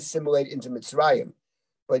assimilate into Mitzrayim.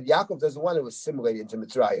 But Yaakov doesn't want to assimilate into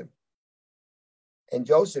Mitzrayim. And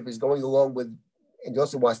Joseph is going along and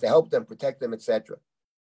Joseph wants to help them, protect them, etc.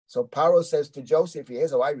 So Paro says to Joseph,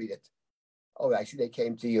 here's how I read it. Oh, actually, they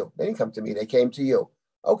came to you. They didn't come to me, they came to you.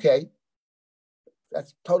 Okay,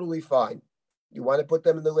 that's totally fine. You want to put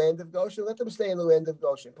them in the land of Goshen? Let them stay in the land of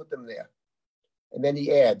Goshen, put them there. And then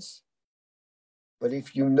he adds, but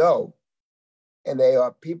if you know, and they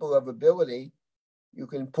are people of ability, you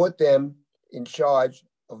can put them in charge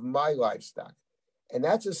of my livestock. And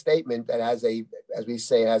that's a statement that has there's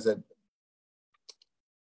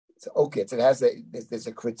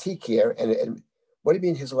a critique here. And what do you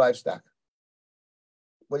mean his livestock?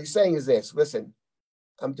 What he's saying is this, listen,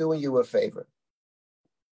 I'm doing you a favor.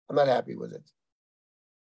 I'm not happy with it.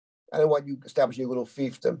 I don't want you establishing a little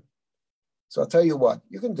fiefdom. So I'll tell you what,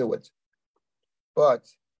 you can do it. But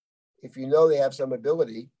if you know they have some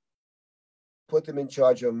ability, put them in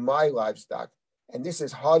charge of my livestock. And this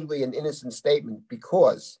is hardly an innocent statement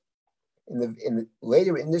because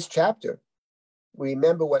later in this chapter, we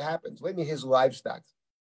remember what happens. What do you mean his livestock?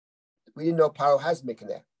 We didn't know Paro has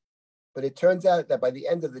mikneh. But it turns out that by the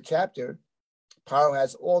end of the chapter, Paro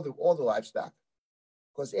has all the livestock.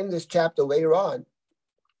 Because in this chapter later on,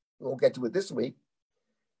 we won't get to it this week,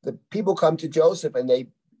 the people come to Joseph and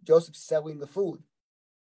Joseph's selling the food.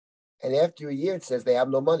 And after a year, it says they have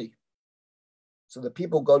no money. So the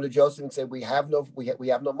people go to Joseph and say, we have no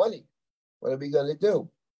money. What are we going to do?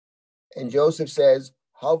 And Joseph says,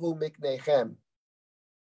 Havu miknechem,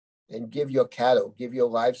 and give your cattle, give your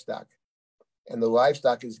livestock. And the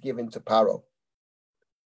livestock is given to Paro.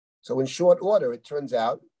 So in short order, it turns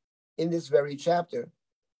out in this very chapter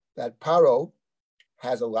that Paro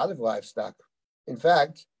has a lot of livestock. In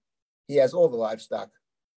fact, he has all the livestock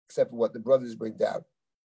except for what the brothers bring down.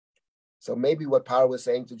 So maybe what Paro was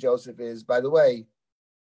saying to Joseph is, by the way,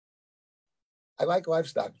 I like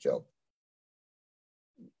livestock, Joe.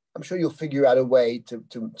 I'm sure you'll figure out a way to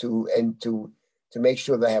make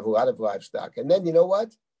sure they have a lot of livestock. And then you know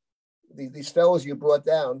what? These fellows you brought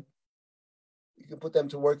down, you can put them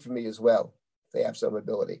to work for me as well. If they have some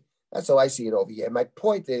ability. That's how I see it over here. My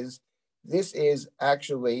point is, this is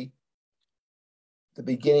actually the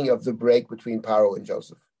beginning of the break between Paro and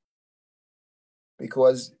Joseph.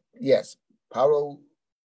 Because yes, Paro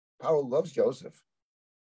loves Joseph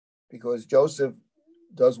because Joseph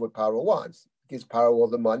does what Paro wants. Gives Paro all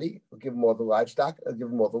the money, he'll give him all the livestock, he'll give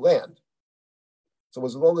him all the land. So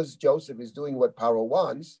as long as Joseph is doing what Paro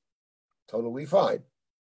wants, totally fine.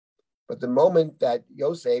 But the moment that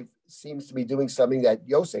Yosef seems to be doing something that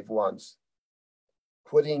Yosef wants,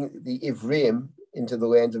 putting the Ivrim into the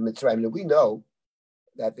land of Mitzrayim, and we know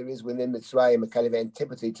that there is within Mitzrayim a kind of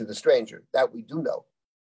antipathy to the stranger. That we do know.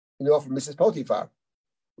 You know from Mrs. Potiphar,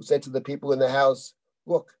 who said to the people in the house,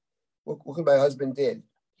 look what my husband did.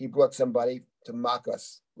 He brought somebody to mock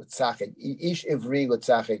us with tzachek. Ish ivri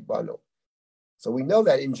l'tzachek banu. So we know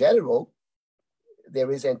that in general,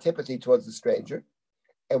 there is antipathy towards the stranger.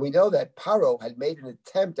 And we know that Paro had made an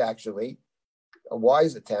attempt, actually, a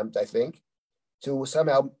wise attempt, I think, to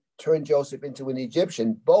somehow turn Joseph into an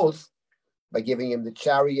Egyptian, both by giving him the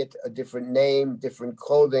chariot, a different name, different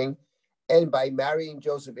clothing, and by marrying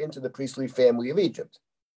Joseph into the priestly family of Egypt.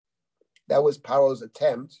 That was Paro's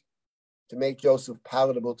attempt to make Joseph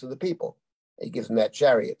palatable to the people. He gives him that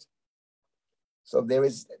chariot. So there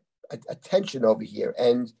is a tension over here.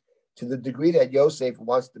 And to the degree that Joseph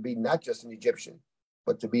wants to be not just an Egyptian,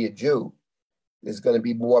 but to be a Jew, there's going to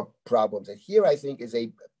be more problems. And here I think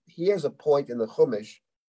here's a point in the Chumash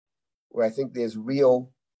where I think there's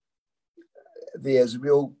real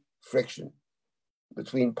friction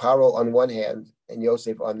between Paro on one hand and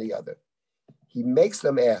Yosef on the other. He makes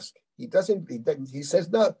them ask. He says,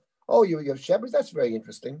 no, oh, you're shepherds? That's very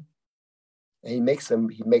interesting. And he makes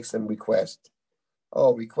them request.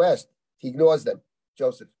 Oh, request. He ignores them.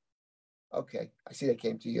 Joseph, okay, I see that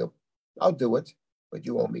came to you. I'll do it, but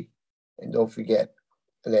you owe me. And don't forget.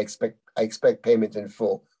 And I expect payment in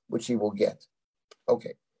full, which he will get.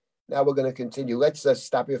 Okay. Now we're going to continue. Let's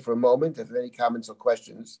stop here for a moment if there are any comments or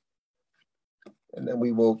questions. And then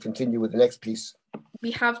we will continue with the next piece.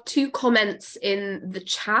 We have 2 comments in the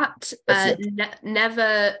chat.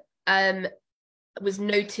 Never was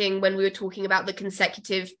noting when we were talking about the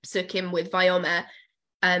consecutive psukim with Vayomer,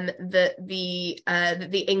 that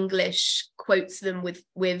the English quotes them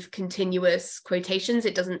with continuous quotations.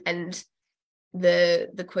 It doesn't end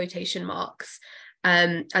the quotation marks.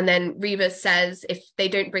 And then Reva says if they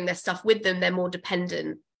don't bring their stuff with them, they're more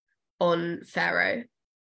dependent on Pharaoh.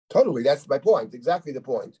 Totally, that's my point. Exactly the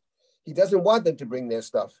point. He doesn't want them to bring their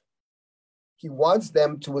stuff. He wants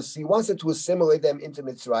them to assimilate them into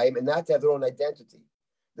Mitzrayim and not to have their own identity.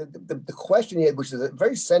 The question here, which is a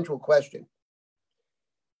very central question,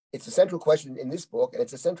 it's a central question in this book, and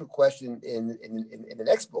it's a central question in the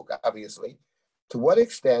next book, obviously. To what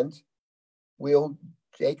extent will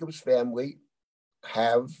Jacob's family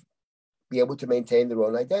be able to maintain their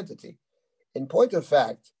own identity? In point of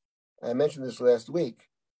fact, I mentioned this last week,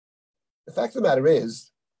 the fact of the matter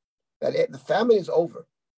is that the famine is over.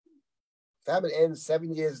 Famine ends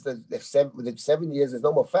 7 years. Within 7 years, there's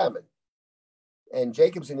no more famine. And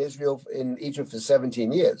Jacob's in Egypt for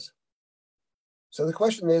 17 years. So the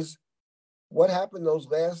question is, what happened those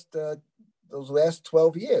last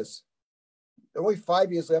 12 years? There are only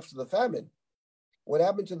 5 years left of the famine. What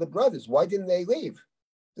happened to the brothers? Why didn't they leave?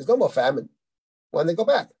 There's no more famine. Why didn't they go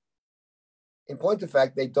back? In point of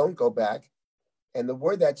fact, they don't go back. And the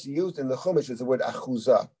word that's used in the Chumash is the word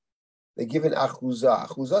achuzah. They're given achuzah.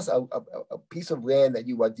 Achuzah is a piece of land that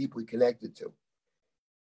you are deeply connected to.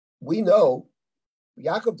 We know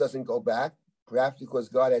Yaakov doesn't go back, perhaps because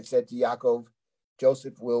God had said to Yaakov,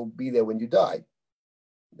 Joseph will be there when you die.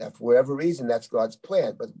 Now, for whatever reason, that's God's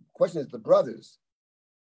plan. But the question is the brothers.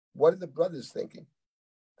 What are the brothers thinking?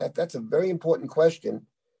 That's a very important question.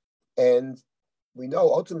 And we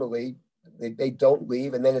know ultimately they don't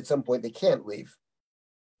leave, and then at some point they can't leave.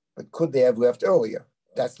 But could they have left earlier?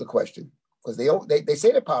 That's the question. Because they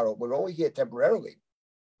say to Paro, we're only here temporarily.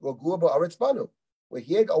 We're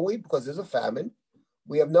here only because there's a famine.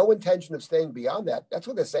 We have no intention of staying beyond that. That's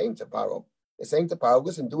what they're saying to Paro. They're saying to Paro,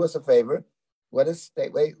 listen, do us a favor. Let us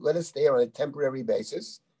stay on a temporary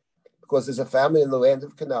basis because there's a famine in the land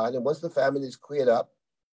of Canaan. And once the famine is cleared up,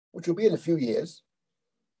 which will be in a few years,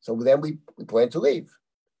 so then we plan to leave.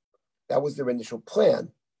 That was their initial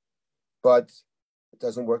plan. But it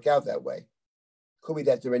doesn't work out that way. Could be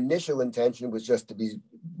that their initial intention was just to be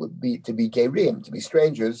gerim, to be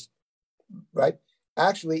strangers, right?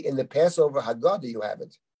 Actually, in the Passover Haggadah, you have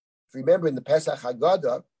it. If you remember, in the Pesach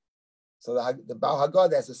Haggadah, So the Baal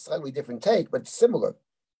Haggadah has a slightly different take, but similar,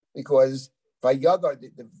 because Vayagar,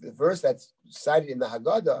 the verse that's cited in the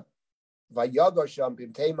Haggadah, Vayagar Sham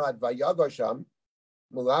Bimteimad Vayagar Sham,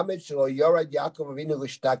 Mulamed Shelo Yorad Yaakov Avinu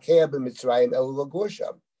L'Shtakeh B'Mitzrayim El Lagur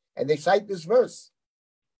Sham, and they cite this verse.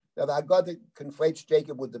 Now the Haggadah conflates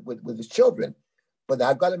Jacob with his children, but the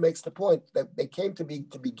Haggadah makes the point that they came to be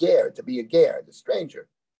ger, to be a ger, the stranger,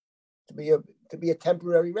 to be a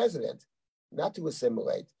temporary resident, not to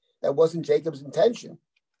assimilate. That wasn't Jacob's intention.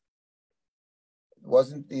 It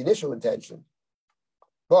wasn't the initial intention.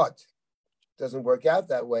 But it doesn't work out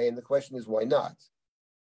that way, and the question is, why not?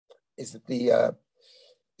 Is it the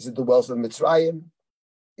wealth of Mitzrayim?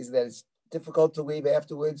 Is it that it's difficult to leave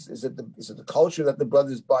afterwards? Is it the culture that the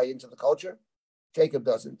brothers buy into the culture? Jacob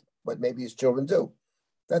doesn't, but maybe his children do.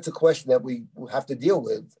 That's a question that we have to deal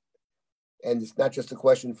with. And it's not just a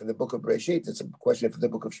question for the book of Bereshit, it's a question for the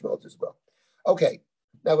book of Shemot as well. Okay,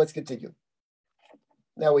 now let's continue.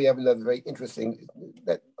 Now we have another very interesting,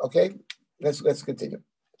 let's continue.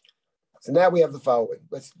 So now we have the following.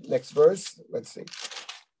 Next verse, let's see.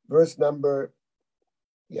 Verse number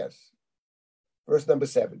 7.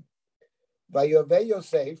 Vayovei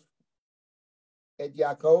Yosef et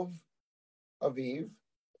Yaakov Aviv,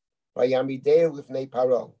 vayamideu lifnei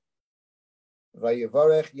Paro,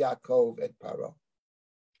 vayevorech Yaakov et Paro.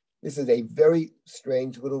 This is a very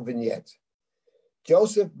strange little vignette.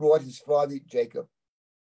 Joseph brought his father Jacob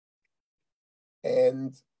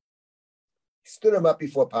and stood him up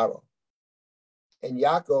before Paro. And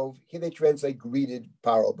Yaakov, here they translate greeted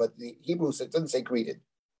Paro, but the Hebrew doesn't say greeted, it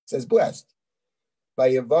says blessed.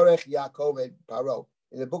 Vayevorech Yaakov et Paro.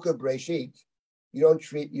 In the book of Bereshit, you don't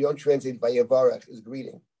translate Vayevorech as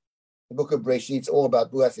greeting. The book of Bereshit is all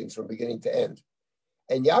about blessings from beginning to end.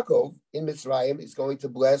 And Yaakov in Mitzrayim is going to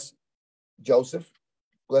bless Joseph,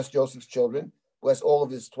 bless Joseph's children, bless all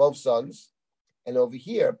of his 12 sons. And over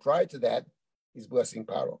here, prior to that, he's blessing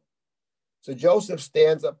Paro. So Joseph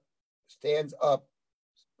stands up,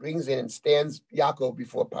 brings in and stands Yaakov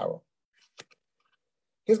before Paro.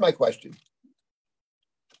 Here's my question.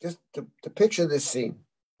 Just to picture this scene.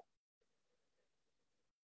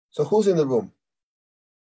 So who's in the room?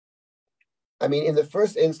 I mean, in the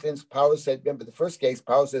first instance, Paro said, remember the first case,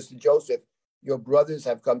 Paro says to Joseph, your brothers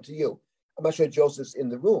have come to you. I'm not sure Joseph's in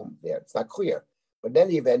the room there. It's not clear. But in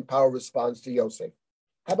any event, Paro responds to Yosef.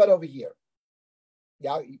 How about over here?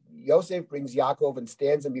 Yosef brings Yaakov and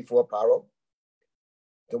stands him before Paro.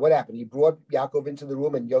 So what happened? He brought Yaakov into the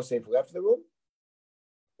room and Yosef left the room?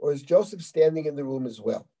 Or is Joseph standing in the room as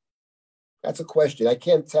well? That's a question. I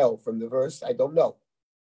can't tell from the verse. I don't know.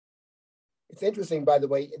 It's interesting, by the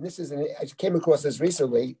way, and I came across this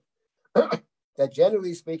recently, that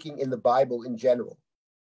generally speaking in the Bible in general,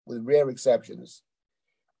 with rare exceptions,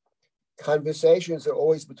 conversations are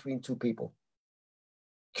always between two people.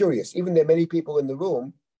 Curious, even there are many people in the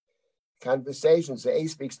room, conversations, A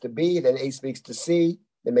speaks to B, then A speaks to C,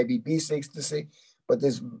 then maybe B speaks to C, but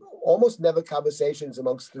there's almost never conversations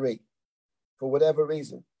amongst three, for whatever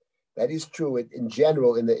reason. That is true in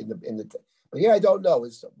general but here I don't know.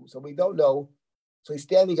 So we don't know. So he's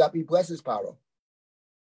standing up, he blesses Paro.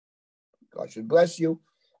 God should bless you.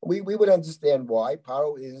 We would understand why.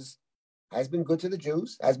 Paro has been good to the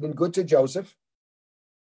Jews, has been good to Joseph.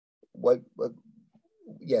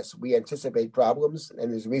 Yes, we anticipate problems,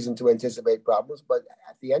 and there's reason to anticipate problems, but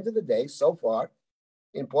at the end of the day, so far,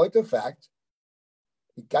 in point of fact,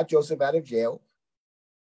 he got Joseph out of jail.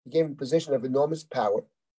 He gave him a position of enormous power.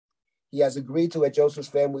 He has agreed to let Joseph's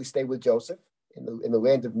family stay with Joseph in the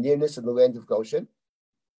land of nearness, in the land of Goshen.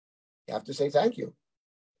 You have to say thank you.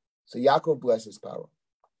 So Yaakov blesses Paro.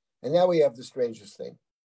 And now we have the strangest thing.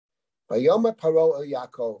 Vayoma Paro el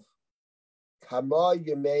Yaakov, Kama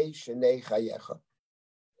yemei shenei chayecha.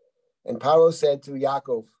 And Paro said to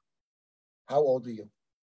Yaakov, how old are you?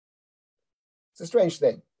 It's a strange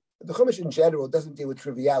thing. The Chumash in general doesn't deal with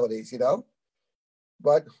trivialities,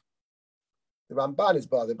 but the Ramban is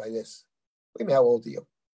bothered by this. What do you mean, how old are you?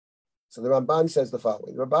 So the Ramban says the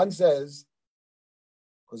following. The Ramban says,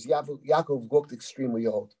 because Yaakov looked extremely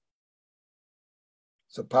old.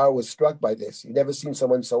 So Paro was struck by this. He'd never seen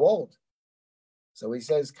someone so old. So he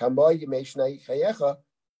says, Kama yemei shnei chayecha.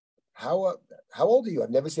 How old are you? I've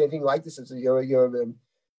never seen anything like this.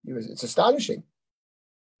 It's astonishing.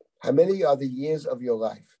 How many are the years of your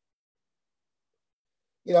life?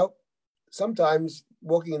 Sometimes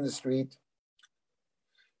walking in the street,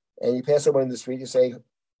 and you pass someone in the street, you say,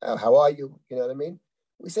 oh, how are you? You know what I mean?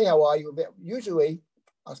 We say, how are you? Usually,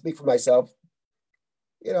 I'll speak for myself,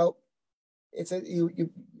 it's you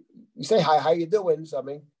say, hi, how you doing?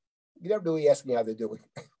 Something. You're not really asking how they're doing.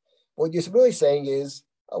 What you're really saying is,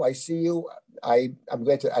 Oh, I see you. I'm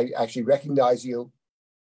glad I actually recognize you.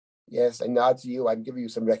 Yes, I nod to you. I'm giving you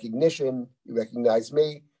some recognition. You recognize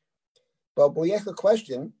me. But when we ask a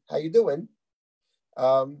question, how you doing?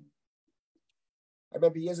 I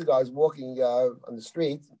remember years ago, I was walking on the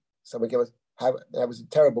street. Someone gave us, I was in a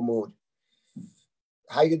terrible mood.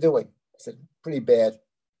 How you doing? I said, pretty bad.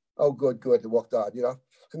 Oh, good. They walked on,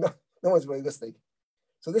 no one's really listening.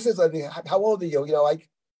 So this is, how old are you? Like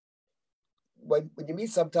when you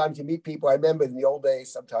meet, sometimes you meet people. I remember in the old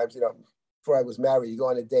days, sometimes, before I was married, you go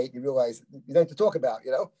on a date, you realize you don't have to talk about,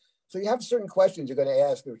 So you have certain questions you're going to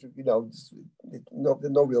ask, which,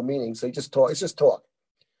 no real meaning. So you just talk. It's just talk.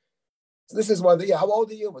 So this is one of the, how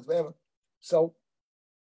old are you? Whatever. So,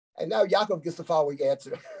 and now Yaakov gets the following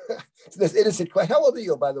answer. So this innocent question. How old are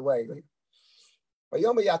you, by the way?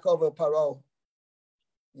 Vayom Yaakov el Paro,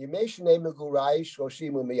 Yemei Shnei Megurai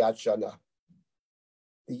Shloshim U'Miyat Shana.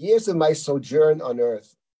 The years of my sojourn on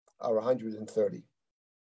earth are 130.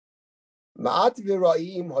 Ma'at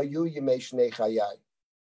v'ra'im hayu yemei shnei chayai.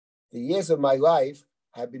 The years of my life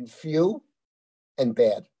have been few and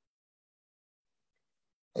bad.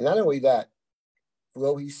 And not only that,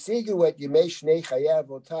 v'lo hisigu et yemei shnei chayai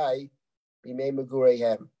avotai b'mei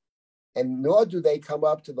megureihem. And nor do they come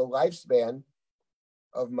up to the lifespan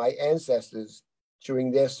of my ancestors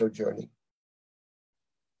during their sojourning.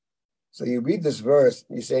 So you read this verse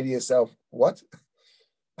and you say to yourself, what?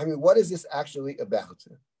 I mean, what is this actually about?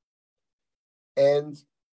 And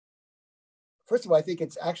first of all, I think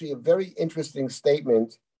it's actually a very interesting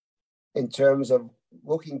statement in terms of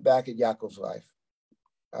looking back at Yaakov's life.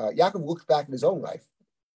 Yaakov looked back at his own life.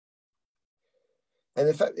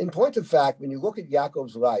 And in point of fact, when you look at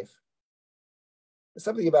Yaakov's life, there's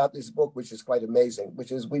something about this book which is quite amazing,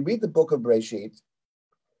 which is we read the book of Bereshit,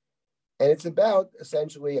 and it's about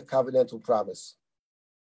essentially a covenantal promise,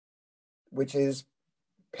 which is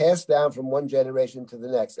passed down from one generation to the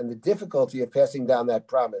next. And the difficulty of passing down that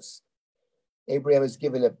promise, Abraham is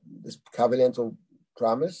given this covenantal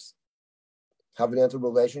promise, covenantal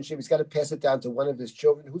relationship. He's got to pass it down to one of his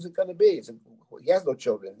children. Who's it going to be? He has no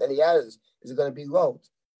children. Then is it going to be Lot?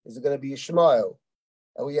 Is it going to be Ishmael,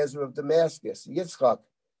 Eliezer of Damascus, Yitzchak?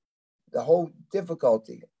 The whole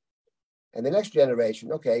difficulty. And the next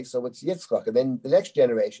generation, okay, so it's Yitzchak. And then the next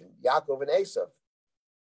generation, Yaakov and Esav.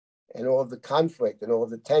 And all of the conflict and all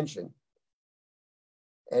of the tension.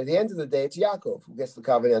 And at the end of the day, it's Yaakov who gets the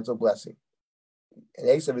covenantal blessing. And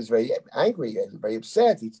Esav is very angry and very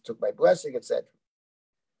upset. He took my blessing, etc.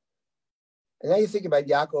 And now you think about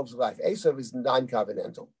Yaakov's life. Esav is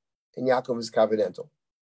non-covenantal, and Yaakov is covenantal.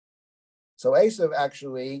 So Esav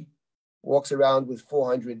actually walks around with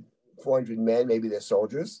 400 men, maybe they're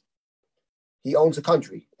soldiers. He owns a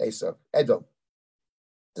country, Esav, Edom.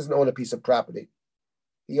 Doesn't own a piece of property.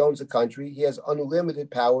 He owns a country. He has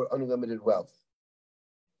unlimited power, unlimited wealth.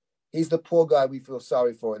 He's the poor guy we feel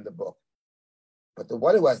sorry for in the book. But the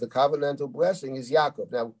one who has the covenantal blessing is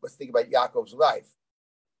Yaakov. Now, let's think about Yaakov's life.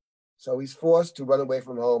 So he's forced to run away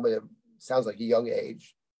from home at sounds like a young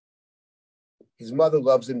age. His mother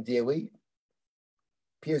loves him dearly.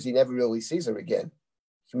 Appears he never really sees her again.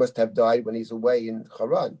 She must have died when he's away in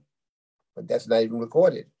Haran. But that's not even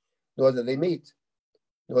recorded. Nor do they meet.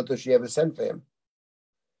 Nor does she ever send for him.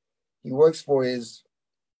 He works for his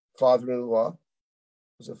father-in-law,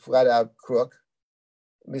 who's a flat-out crook,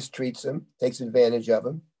 mistreats him, takes advantage of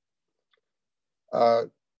him. The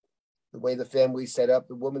way the family's set up,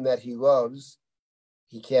 the woman that he loves,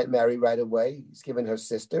 he can't marry right away. He's given her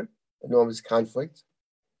sister, enormous conflict.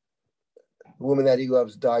 The woman that he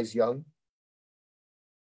loves dies young.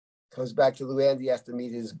 Comes back to the land, he has to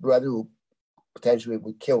meet his brother who potentially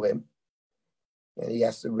would kill him. And he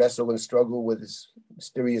has to wrestle and struggle with this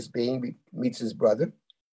mysterious being. He meets his brother.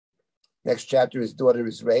 Next chapter, his daughter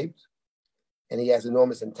is raped. And he has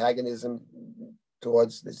enormous antagonism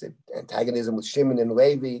towards this antagonism with Shimon and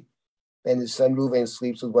Levi. Then his son Reuven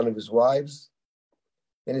sleeps with one of his wives.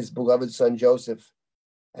 Then his beloved son Joseph,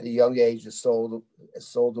 at a young age, is sold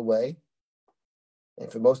away.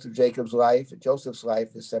 And for most of Jacob's life, Joseph's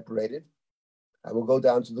life is separated. I will go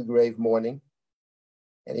down to the grave mourning.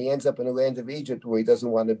 And he ends up in the land of Egypt where he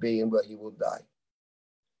doesn't want to be and where he will die.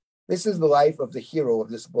 This is the life of the hero of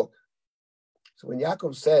this book. So when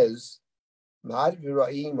Yaakov says, from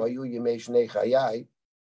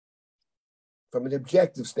an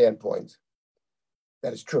objective standpoint,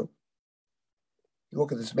 that is true. You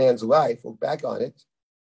look at this man's life, look back on it,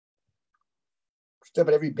 just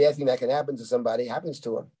about every bad thing that can happen to somebody happens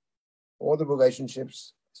to him. All the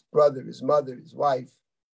relationships, his brother, his mother, his wife,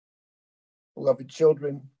 beloved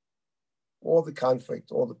children, all the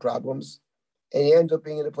conflict, all the problems, and you end up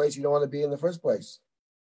being in a place you don't want to be in the first place.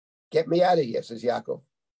 Get me out of here, says Yaakov.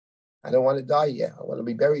 I don't want to die here. I want to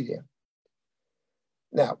be buried here.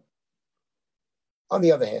 Now, on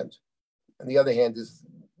the other hand is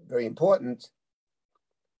very important,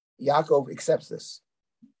 Yaakov accepts this.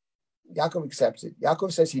 Yaakov accepts it.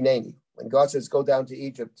 Yaakov says Hineni. When God says go down to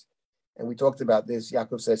Egypt, and we talked about this,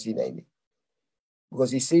 Yaakov says Hineni.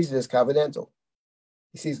 Because he sees it as covenantal.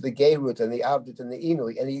 He sees the Geirut and the Avdit and the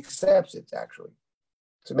Inui, and he accepts it, actually.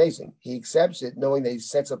 It's amazing. He accepts it knowing that he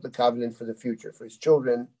sets up the covenant for the future, for his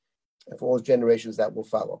children, and for all his generations that will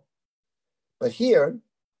follow. But here,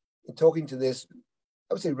 in talking to this,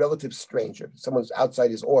 I would say relative stranger, someone's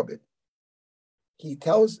outside his orbit, he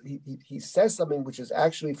says something which is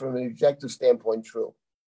actually from an objective standpoint true.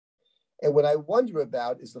 And what I wonder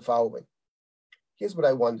about is the following. Here's what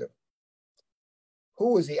I wonder.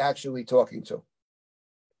 Who is he actually talking to?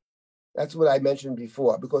 That's what I mentioned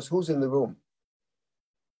before, because who's in the room?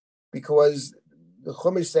 Because the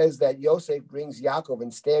Chumash says that Yosef brings Yaakov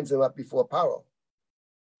and stands him up before Paro.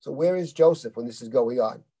 So where is Joseph when this is going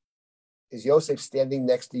on? Is Yosef standing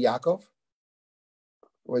next to Yaakov?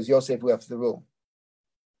 Or is Yosef left the room?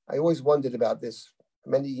 I always wondered about this for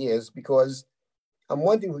many years because I'm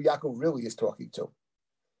wondering who Yaakov really is talking to.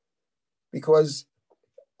 Because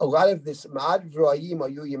a lot of this, if we ask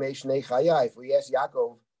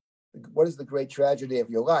Yaakov, what is the great tragedy of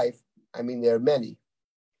your life? I mean, there are many.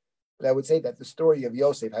 But I would say that the story of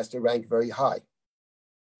Yosef has to rank very high.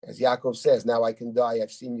 As Yaakov says, now I can die,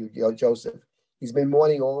 I've seen you, Joseph. He's been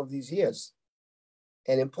mourning all of these years.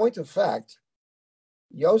 And in point of fact,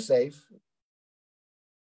 Yosef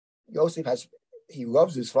he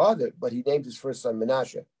loves his father, but he named his first son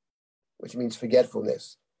Menashe, which means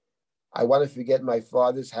forgetfulness. I want to forget my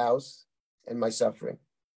father's house and my suffering.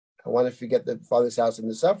 I want to forget the father's house and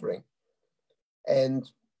the suffering. And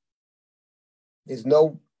there's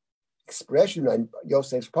no expression on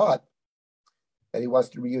Yosef's part that he wants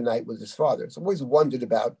to reunite with his father. So I've always wondered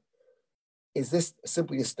about, is this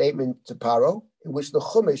simply a statement to Paro in which the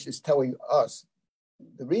Chumash is telling us,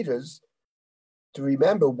 the readers, to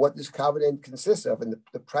remember what this covenant consists of and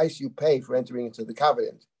the price you pay for entering into the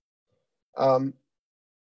covenant? Or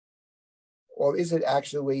is it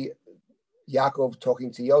actually Yaakov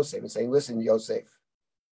talking to Yosef and saying, listen, Yosef,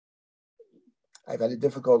 I've had a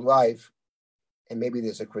difficult life, and maybe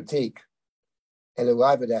there's a critique, and a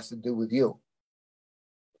lot of it has to do with you.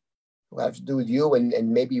 It has to do with you,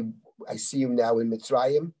 and maybe I see you now in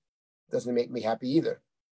Mitzrayim. Doesn't make me happy either.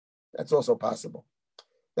 That's also possible.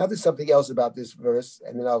 Now there's something else about this verse,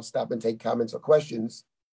 and then I'll stop and take comments or questions,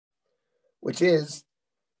 which is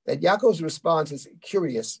that Yaakov's response is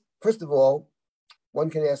curious. First of all, one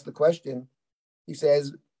can ask the question, he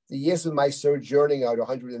says, the years of my sojourning are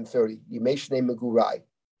 130. Yimei Shnei Megurai.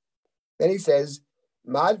 Then he says,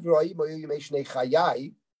 Mad V'roim Oyu Yimei Shnei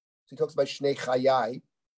Chayai. So he talks about Shnei Chayai.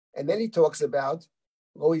 And then he talks about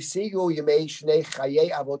Lo Isigu Yimei Shnei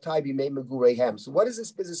Chayei Avotai B'Yimei Megureihem. So what is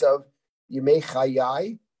this business of Yimei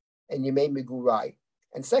Chayai and Yimei Megurai?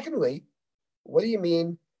 And secondly, what do you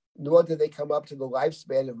mean, nor did they come up to the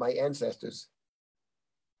lifespan of my ancestors?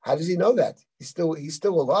 How does he know that? He's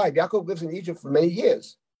still alive. Yaakov lives in Egypt for many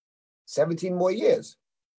years, 17 more years.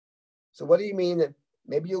 So what do you mean that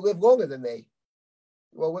maybe you live longer than they?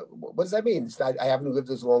 Well, what does that mean? It's not, I haven't lived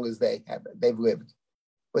as long as they've lived,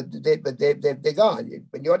 but they're gone,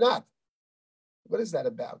 but you're not. What is that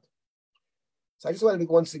about? So I just want to make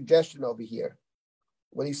one suggestion over here.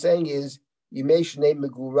 What he's saying is, Yimei Shnei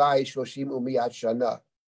Megurai Shoshim Umiyat Shana.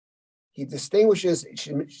 He distinguishes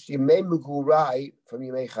Yimei Megurai from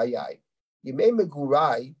Yimei Chayai. Yimei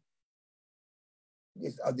Megurai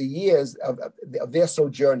are the years of their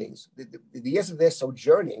sojournings. The years of their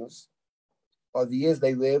sojournings are the years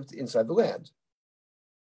they lived inside the land.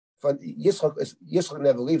 Yitzchak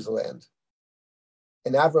never leaves the land.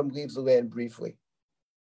 And Avram leaves the land briefly.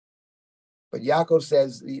 But Yaakov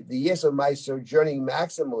says the years of my sojourning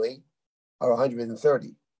maximally are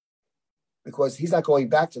 130. Because he's not going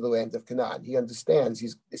back to the land of Canaan. He understands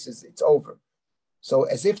it's over. So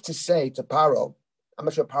as if to say to Paro, I'm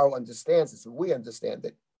not sure Paro understands this, but we understand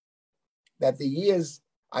it, that the years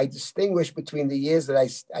I distinguish between the years that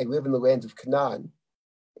I live in the land of Canaan,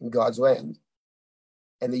 in God's land,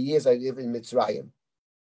 and the years I live in Mitzrayim.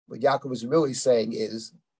 What Yaakov is really saying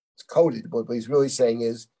is, it's coded, but what he's really saying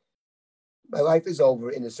is, my life is over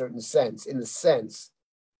in a certain sense, in the sense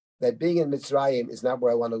that being in Mitzrayim is not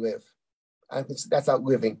where I want to live. That's not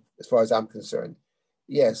living as far as I'm concerned.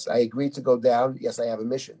 Yes, I agreed to go down. Yes, I have a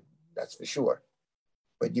mission. That's for sure.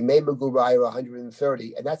 But Yimei Megurai are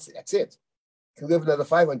 130, and that's it. You can live another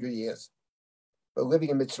 500 years. But living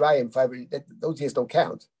in Mitzrayim, those years don't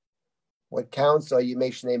count. What counts are Yemei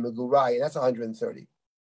Shnei Megurai, and that's 130.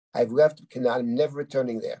 I've left Canaan, I'm never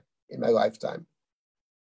returning there in my lifetime.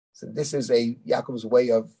 So this is Yaakov's way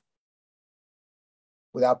of,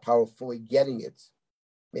 without power, fully getting it.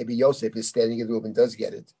 Maybe Yosef is standing in the room and does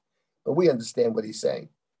get it, but we understand what he's saying.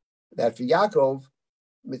 That for Yaakov,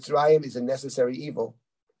 Mitzrayim is a necessary evil,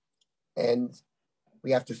 and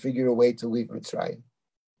we have to figure a way to leave Mitzrayim.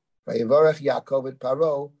 Vayevarech Yaakov et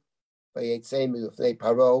Paro, vayetzei milufnei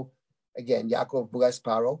Paro. Again, Yaakov blessed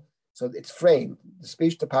Paro. So it's framed. The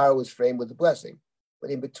speech to Paro is framed with the blessing. But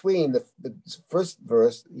in between the first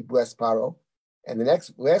verse, he blessed Paro, and the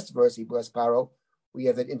last verse, he blessed Paro, we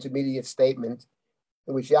have an intermediate statement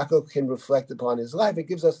in which Yaakov can reflect upon his life. It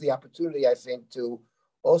gives us the opportunity, I think, to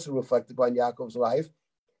also reflect upon Yaakov's life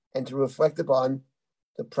and to reflect upon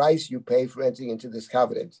the price you pay for entering into this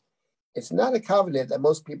covenant. It's not a covenant that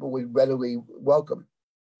most people would readily welcome.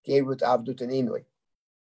 Gerut, Avdut, and Inui.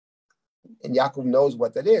 And Yaakov knows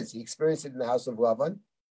what that is. He experienced it in the house of Lavan,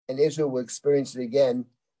 and Israel will experience it again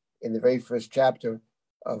in the very first chapter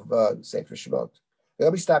of Sefer Shemot.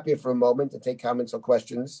 Let me stop here for a moment and take comments or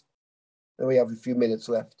questions. Then we have a few minutes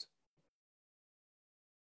left.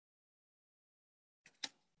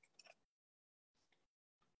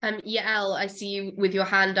 Yael, I see you with your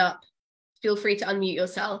hand up. Feel free to unmute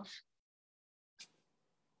yourself.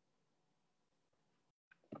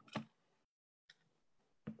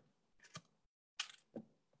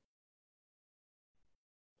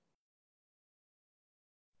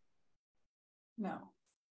 No.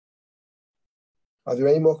 Are there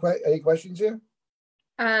any questions here?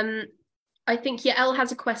 I think Yael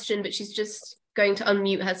has a question, but she's just going to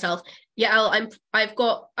unmute herself. Yael,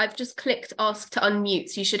 I've just clicked ask to unmute,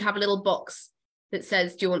 so you should have a little box that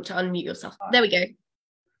says, do you want to unmute yourself? There we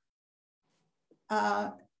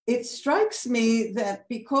go. It strikes me that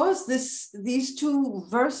because these two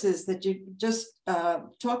verses that you just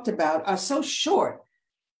talked about are so short,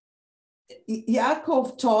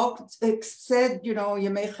 Yaakov said,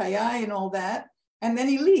 Yemei Chayai and all that, and then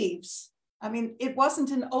he leaves. I mean, it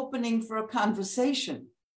wasn't an opening for a conversation.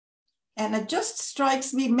 And it just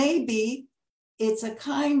strikes me, maybe it's a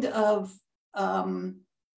kind of, the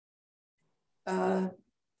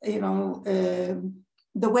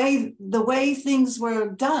way things were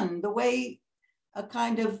done, the way a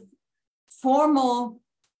kind of formal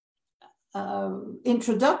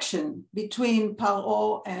introduction between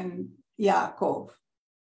Paro and Yaakov.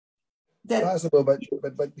 Possible, but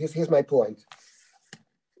here's my point.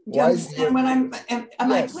 Do you understand when am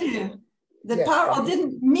I clear? That Paro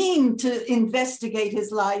didn't mean to investigate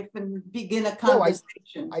his life and begin a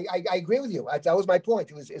conversation. No, I agree with you. That was my point.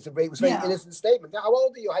 It was a very innocent statement. How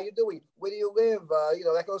old are you? How are you doing? Where do you live?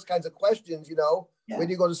 Like those kinds of questions. Where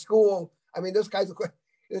do you go to school? I mean, those kinds of questions.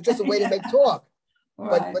 It's just a way to make talk.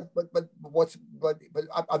 Right. But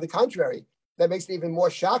on the contrary, that makes it even more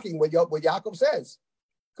shocking what Yaakov says.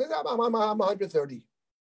 Because I'm 130.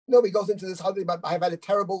 No, he goes into this whole thing about I've had a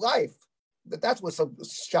terrible life. That's what's so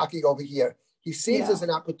shocking over here. He sees as an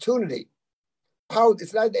opportunity.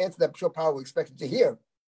 It's not an answer that I'm sure Paro would expect to hear.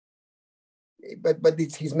 But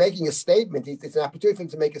he's making a statement. It's an opportunity for him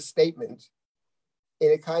to make a statement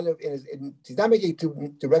in a kind of, he's not making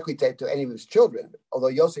it directly to any of his children, although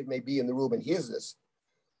Yosef may be in the room and hears this.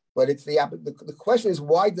 But it's the question is,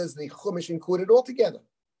 why does the Chumash include it all together?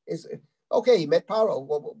 Okay, he met Paro.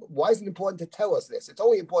 Well, why is it important to tell us this? It's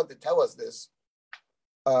only important to tell us this,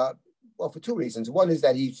 for two reasons. One is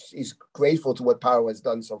that he's grateful to what Paro has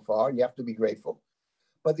done so far, and you have to be grateful.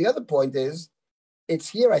 But the other point is, it's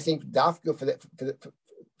here, I think, dafka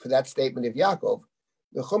for that statement of Yaakov.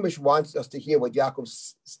 The Chumash wants us to hear what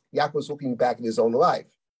Yaakov's looking back at his own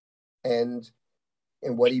life, and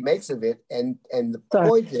what he makes of it. And the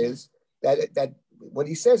point is that what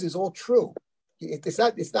he says is all true. It's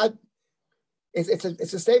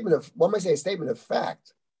a statement of, one might say, a statement of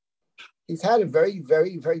fact. He's had a very,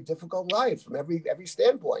 very, very difficult life from every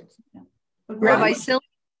standpoint. Rabbi Silber?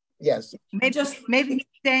 Yes. Maybe he's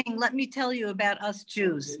saying, let me tell you about us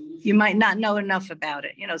Jews. You might not know enough about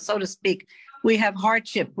it, so to speak. We have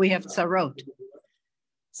hardship, we have tzarot.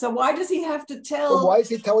 So why does he have to tell? Well, why is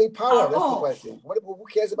he telling Paro? That's the question. Who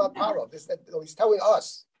cares about Paro? He's telling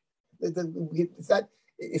us. It's not.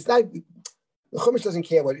 The Chumash doesn't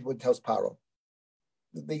care what it tells Paro.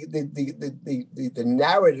 The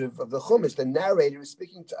narrative of the Chumash, the narrator is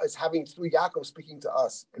speaking to us, through Yaakov speaking to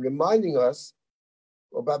us and reminding us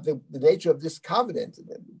about the nature of this covenant.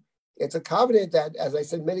 It's a covenant that, as I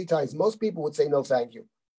said many times, most people would say no thank you.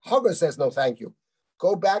 Hagar says no thank you.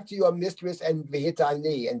 Go back to your mistress and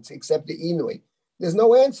v'hitani and to accept the inui. There's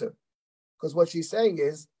no answer, because what she's saying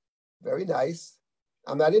is, very nice,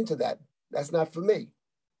 I'm not into that. That's not for me.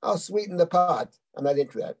 I'll sweeten the pot. I'm not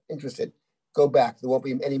interested. Go back. There won't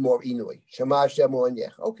be any more inui. Shema Hashem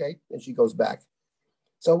Yech. Okay, and she goes back.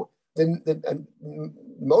 So then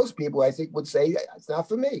most people, I think, would say it's not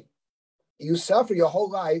for me. You suffer your whole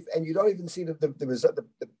life, and you don't even see the result,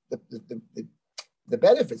 the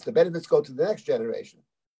benefits. The benefits go to the next generation.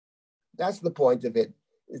 That's the point of it.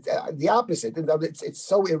 It's the opposite. It's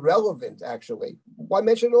so irrelevant, actually. Why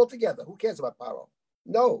mention it altogether? Who cares about Paro?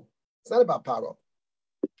 No, it's not about Paro.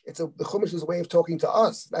 It's the Chumash's way of talking to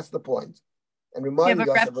us. That's the point. And reminding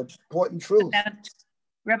us of an important truth.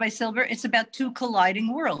 Rabbi Silber, it's about two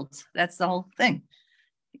colliding worlds. That's the whole thing.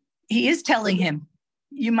 He is telling him,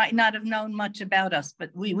 you might not have known much about us, but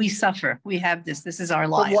we suffer. We have this. This is our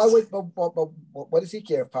lives. What does he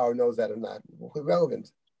care if Paro knows that or not?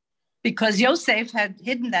 Irrelevant. Because Yosef had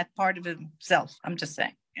hidden that part of himself. I'm just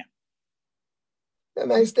saying. Yeah. I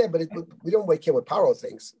understand, but we don't care what Paro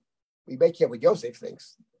thinks. We may care what Yosef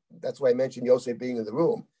thinks. That's why I mentioned Yosef being in the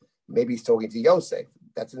room. Maybe he's talking to Yosef.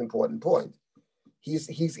 That's an important point. He's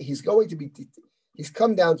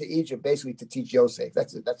come down to Egypt basically to teach Yosef.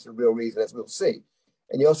 That's the real reason, as we'll see.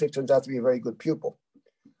 And Yosef turns out to be a very good pupil.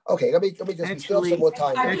 Okay, let me just we still have some more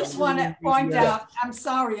time. I just want to point out, I'm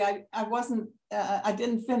sorry, I wasn't, I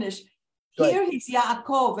didn't finish. Here he's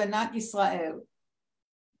Yaakov and not Israel.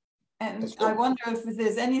 And I wonder if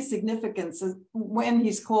there's any significance when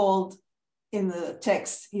he's called in the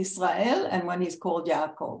text Israel and when he's called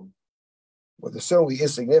Yaakov. Well, there certainly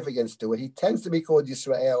is significance to it. He tends to be called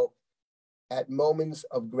Israel at moments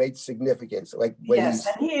of great significance, like when and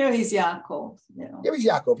here he's Yaakov. You know. Here he's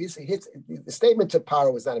Yaakov. The statement to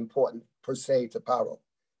Paro is not important per se to Paro.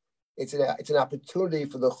 It's an opportunity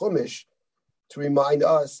for the Chumash to remind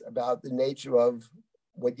us about the nature of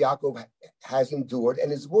what Yaakov has endured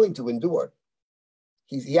and is willing to endure.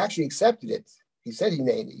 He actually accepted it. He said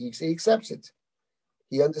he accepts it.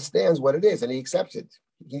 He understands what it is and he accepts it.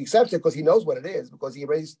 He accepts it because he knows what it is, because he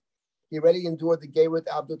already endured the Gerut,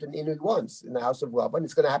 Abdut, and Inui once in the house of Laban.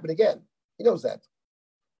 It's going to happen again. He knows that.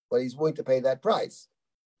 But he's willing to pay that price.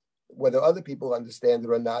 Whether other people understand it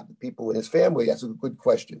or not, the people in his family, that's a good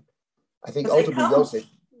question. I think ultimately Yosef.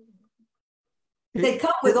 They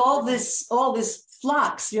come with all this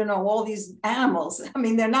flocks, all these animals. I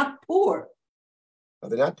mean, they're not poor. No,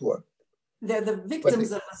 they're not poor. They're the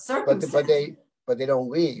victims of a circumstance. But they don't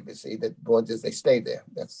leave. You see, the point is they stay there.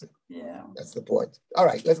 That's the point. All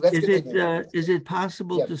right, let's continue. Is it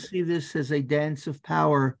possible to see this as a dance of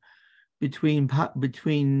power between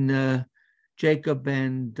Jacob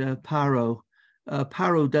and Paro?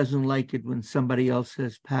 Paro doesn't like it when somebody else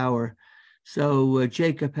has power. So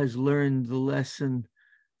Jacob has learned the lesson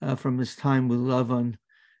from his time with Lavan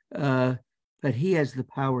that he has the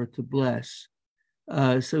power to bless.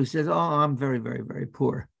 So he says, I'm very, very, very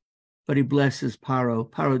poor. But he blesses Paro.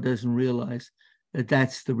 Paro doesn't realize that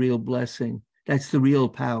that's the real blessing. That's the real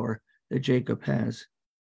power that Jacob has,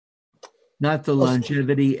 not the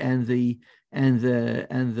longevity and the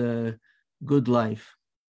good life.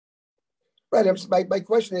 Right. My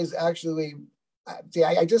question is actually,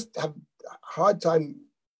 I just have a hard time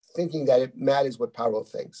thinking that it matters what Paro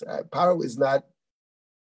thinks. Paro's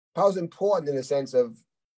important in the sense of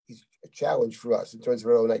he's a challenge for us in terms of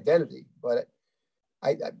our own identity, but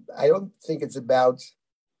I don't think it's about.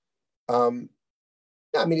 I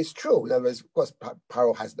mean, it's true. In other words, of course,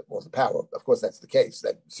 Paro has the power. Of course, that's the case.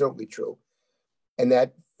 That's certainly true. And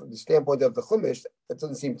that, from the standpoint of the Chumash, that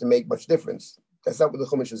doesn't seem to make much difference. That's not what the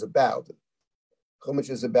Chumash is about. Chumash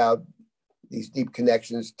is about these deep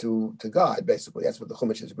connections to God, basically. That's what the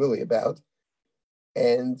Chumash is really about.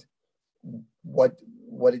 And what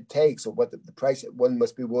it takes, or what the price that one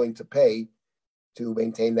must be willing to pay to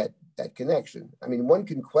maintain that connection. I mean, one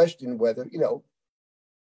can question whether,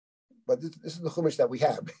 but this is the Chumash that we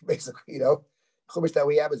have, basically, Chumash that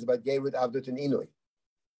we have is about Gerut, Avdut, and Inui.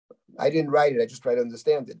 I didn't write it, I just try to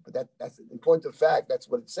understand it. But that's in point of fact, that's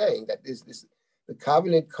what it's saying, that the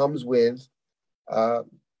covenant comes with a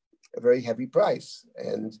very heavy price,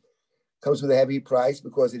 and comes with a heavy price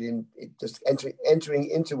because it just entering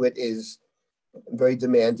into it is very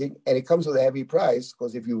demanding, and it comes with a heavy price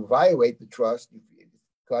because if you violate the trust,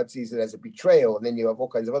 God sees it as a betrayal, and then you have all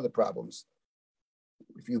kinds of other problems.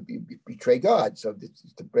 If you betray God, so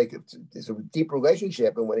to break it, there's a deep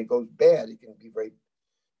relationship, and when it goes bad, it can be very,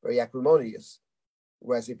 very acrimonious.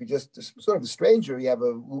 Whereas if you're just sort of a stranger, you have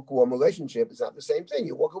a lukewarm relationship. It's not the same thing.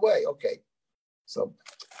 You walk away. Okay, so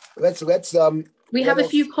let's. We have a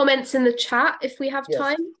few comments in the chat if we have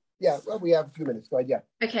time. Yeah, well, we have a few minutes. Go ahead, yeah.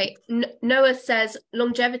 Okay, Noah says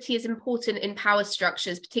longevity is important in power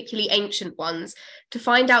structures, particularly ancient ones, to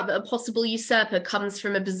find out that a possible usurper comes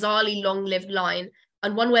from a bizarrely long-lived line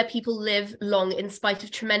and one where people live long in spite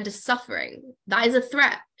of tremendous suffering. That is a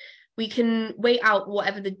threat. We can wait out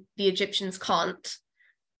whatever the Egyptians can't.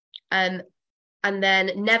 And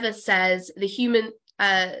then Never says the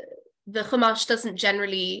Chumash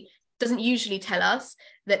doesn't usually tell us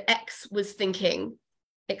that X was thinking,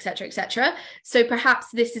 etc., etc. So perhaps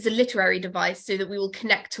this is a literary device so that we will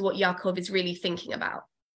connect to what Yaakov is really thinking about.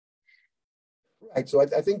 Right. So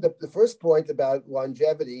I think the first point about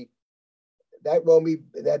longevity,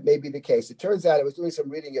 that may be the case. It turns out, I was doing some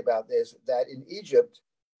reading about this, that in Egypt,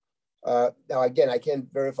 now again, I can't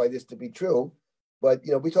verify this to be true, but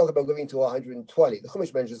we talk about living to 120. The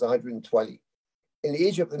Chumash mentions 120. In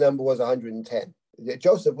Egypt, the number was 110.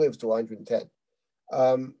 Joseph lives to 110.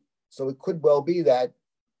 So it could well be that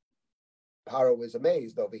Paro was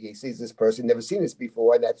amazed over here. He sees this person, never seen this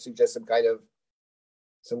before, and that suggests some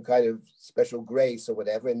kind of special grace or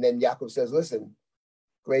whatever. And then Yaakov says, "Listen,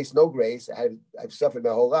 grace, no grace. I've suffered my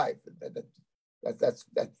whole life. That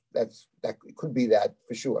could be that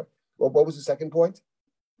for sure." Well, what was the second point?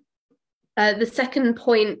 The second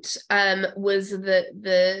point was that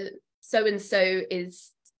the so and so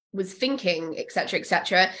was thinking, etc.,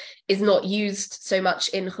 etc., is not used so much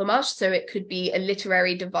in Chumash, so it could be a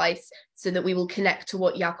literary device so that we will connect to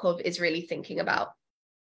what Yaakov is really thinking about.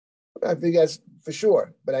 I think that's for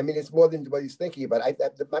sure, but I mean, it's more than what he's thinking about.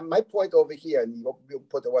 My point over here, and you'll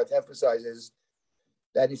put the word to emphasize, is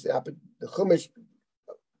that the Chumash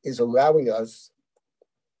is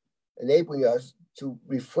enabling us to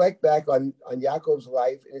reflect back on Yaakov's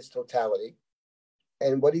life in its totality.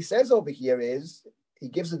 And what he says over here is, he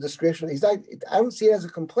gives a description. I don't see it as a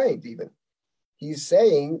complaint even. He's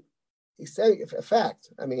saying a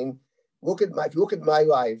fact. I mean, if you look at my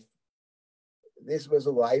life, this was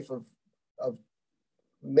a life of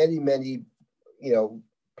many, many,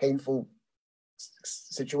 painful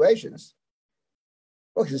situations.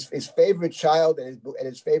 Look, his favorite child and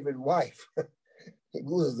his favorite wife, he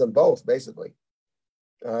loses them both, basically.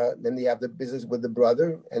 Then they have the business with the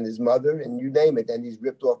brother and his mother, and you name it. And he's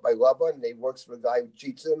ripped off by Laban, and he works for a guy who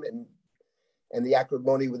cheats him, and the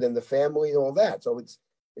acrimony within the family and all that. So it's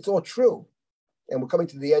all true. And we're coming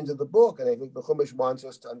to the end of the book, and I think the Chumash wants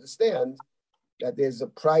us to understand that there's a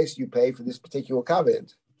price you pay for this particular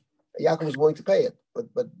covenant. Yaakov was willing to pay it,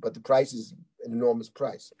 but the price is an enormous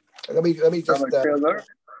price. Let me just. Robert Silber?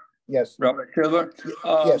 Yes. Robert Silber?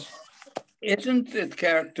 Yes. Isn't it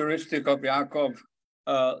characteristic of Yaakov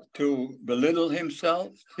to belittle himself?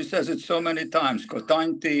 He says it so many times,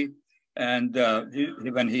 Kotanti, and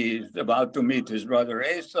when he's about to meet his brother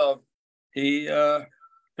Esau, he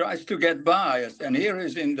tries to get by, and here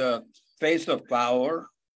he's in the face of power,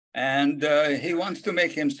 and he wants to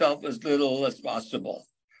make himself as little as possible.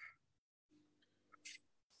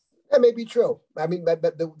 That may be true. I mean,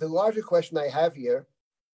 but the larger question I have here,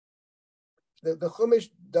 the Chumash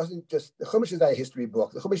the Chumash is not a history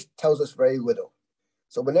book. The Chumash tells us very little.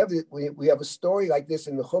 So whenever we have a story like this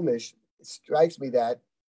in the Chumash, it strikes me that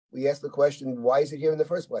we ask the question, why is it here in the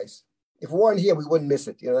first place? If it weren't here, we wouldn't miss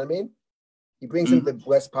it. You know what I mean? He brings him to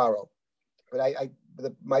bless Paro.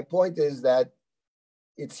 But my point is that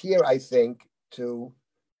it's here, I think, to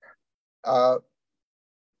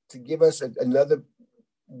give us another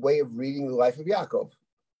way of reading the life of Yaakov,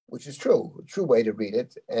 which is true, a true way to read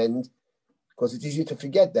it. And because it's easy to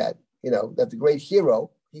forget that, that the great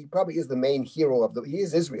hero, he probably is the main hero he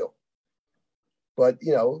is Israel. But,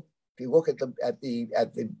 if you look at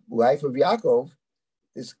the life of Yaakov,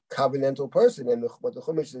 this covenantal person, and what the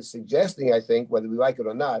Chumash is suggesting, I think, whether we like it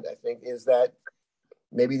or not, I think, is that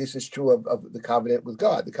maybe this is true of the covenant with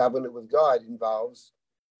God. The covenant with God involves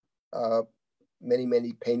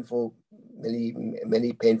many painful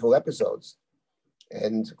episodes,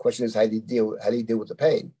 and the question is how do you deal with the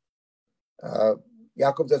pain?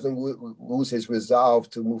 Yaakov doesn't lose his resolve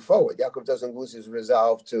to move forward. Yaakov doesn't lose his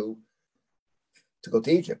resolve to go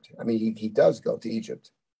to Egypt. I mean, he does go to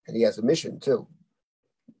Egypt, and he has a mission too.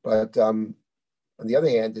 But on the other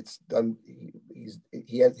hand, it's done.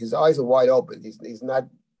 His eyes are wide open.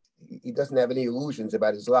 He doesn't have any illusions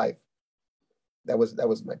about his life. That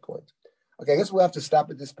was my point. Okay, I guess we'll have to stop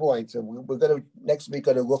at this point. So we're going to next week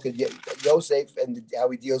going to look at Yosef and how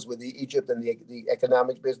he deals with Egypt and the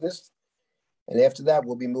economic business. And after that,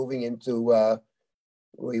 we'll be moving into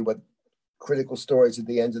what critical stories at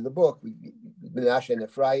the end of the book. Menashe and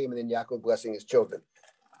Ephraim, and then Yaakov blessing his children.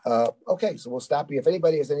 Okay, so we'll stop here. If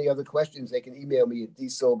anybody has any other questions, they can email me at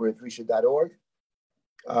dsilber@drisha.org.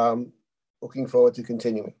 Looking forward to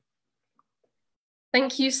continuing.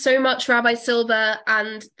 Thank you so much, Rabbi Silber,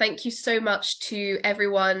 and thank you so much to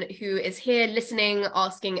everyone who is here listening,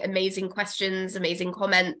 asking amazing questions, amazing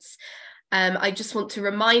comments. I just want to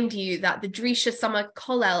remind you that the Drisha Summer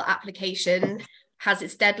Kollel application has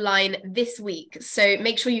its deadline this week, so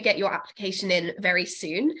make sure you get your application in very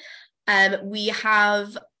soon. We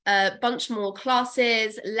have a bunch more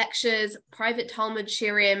classes, lectures, private Talmud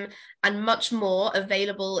Shirim, and much more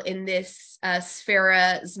available in this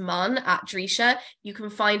Sfira Zman at Drisha. You can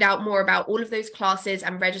find out more about all of those classes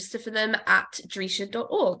and register for them at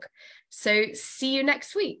drisha.org. So see you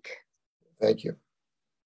next week. Thank you.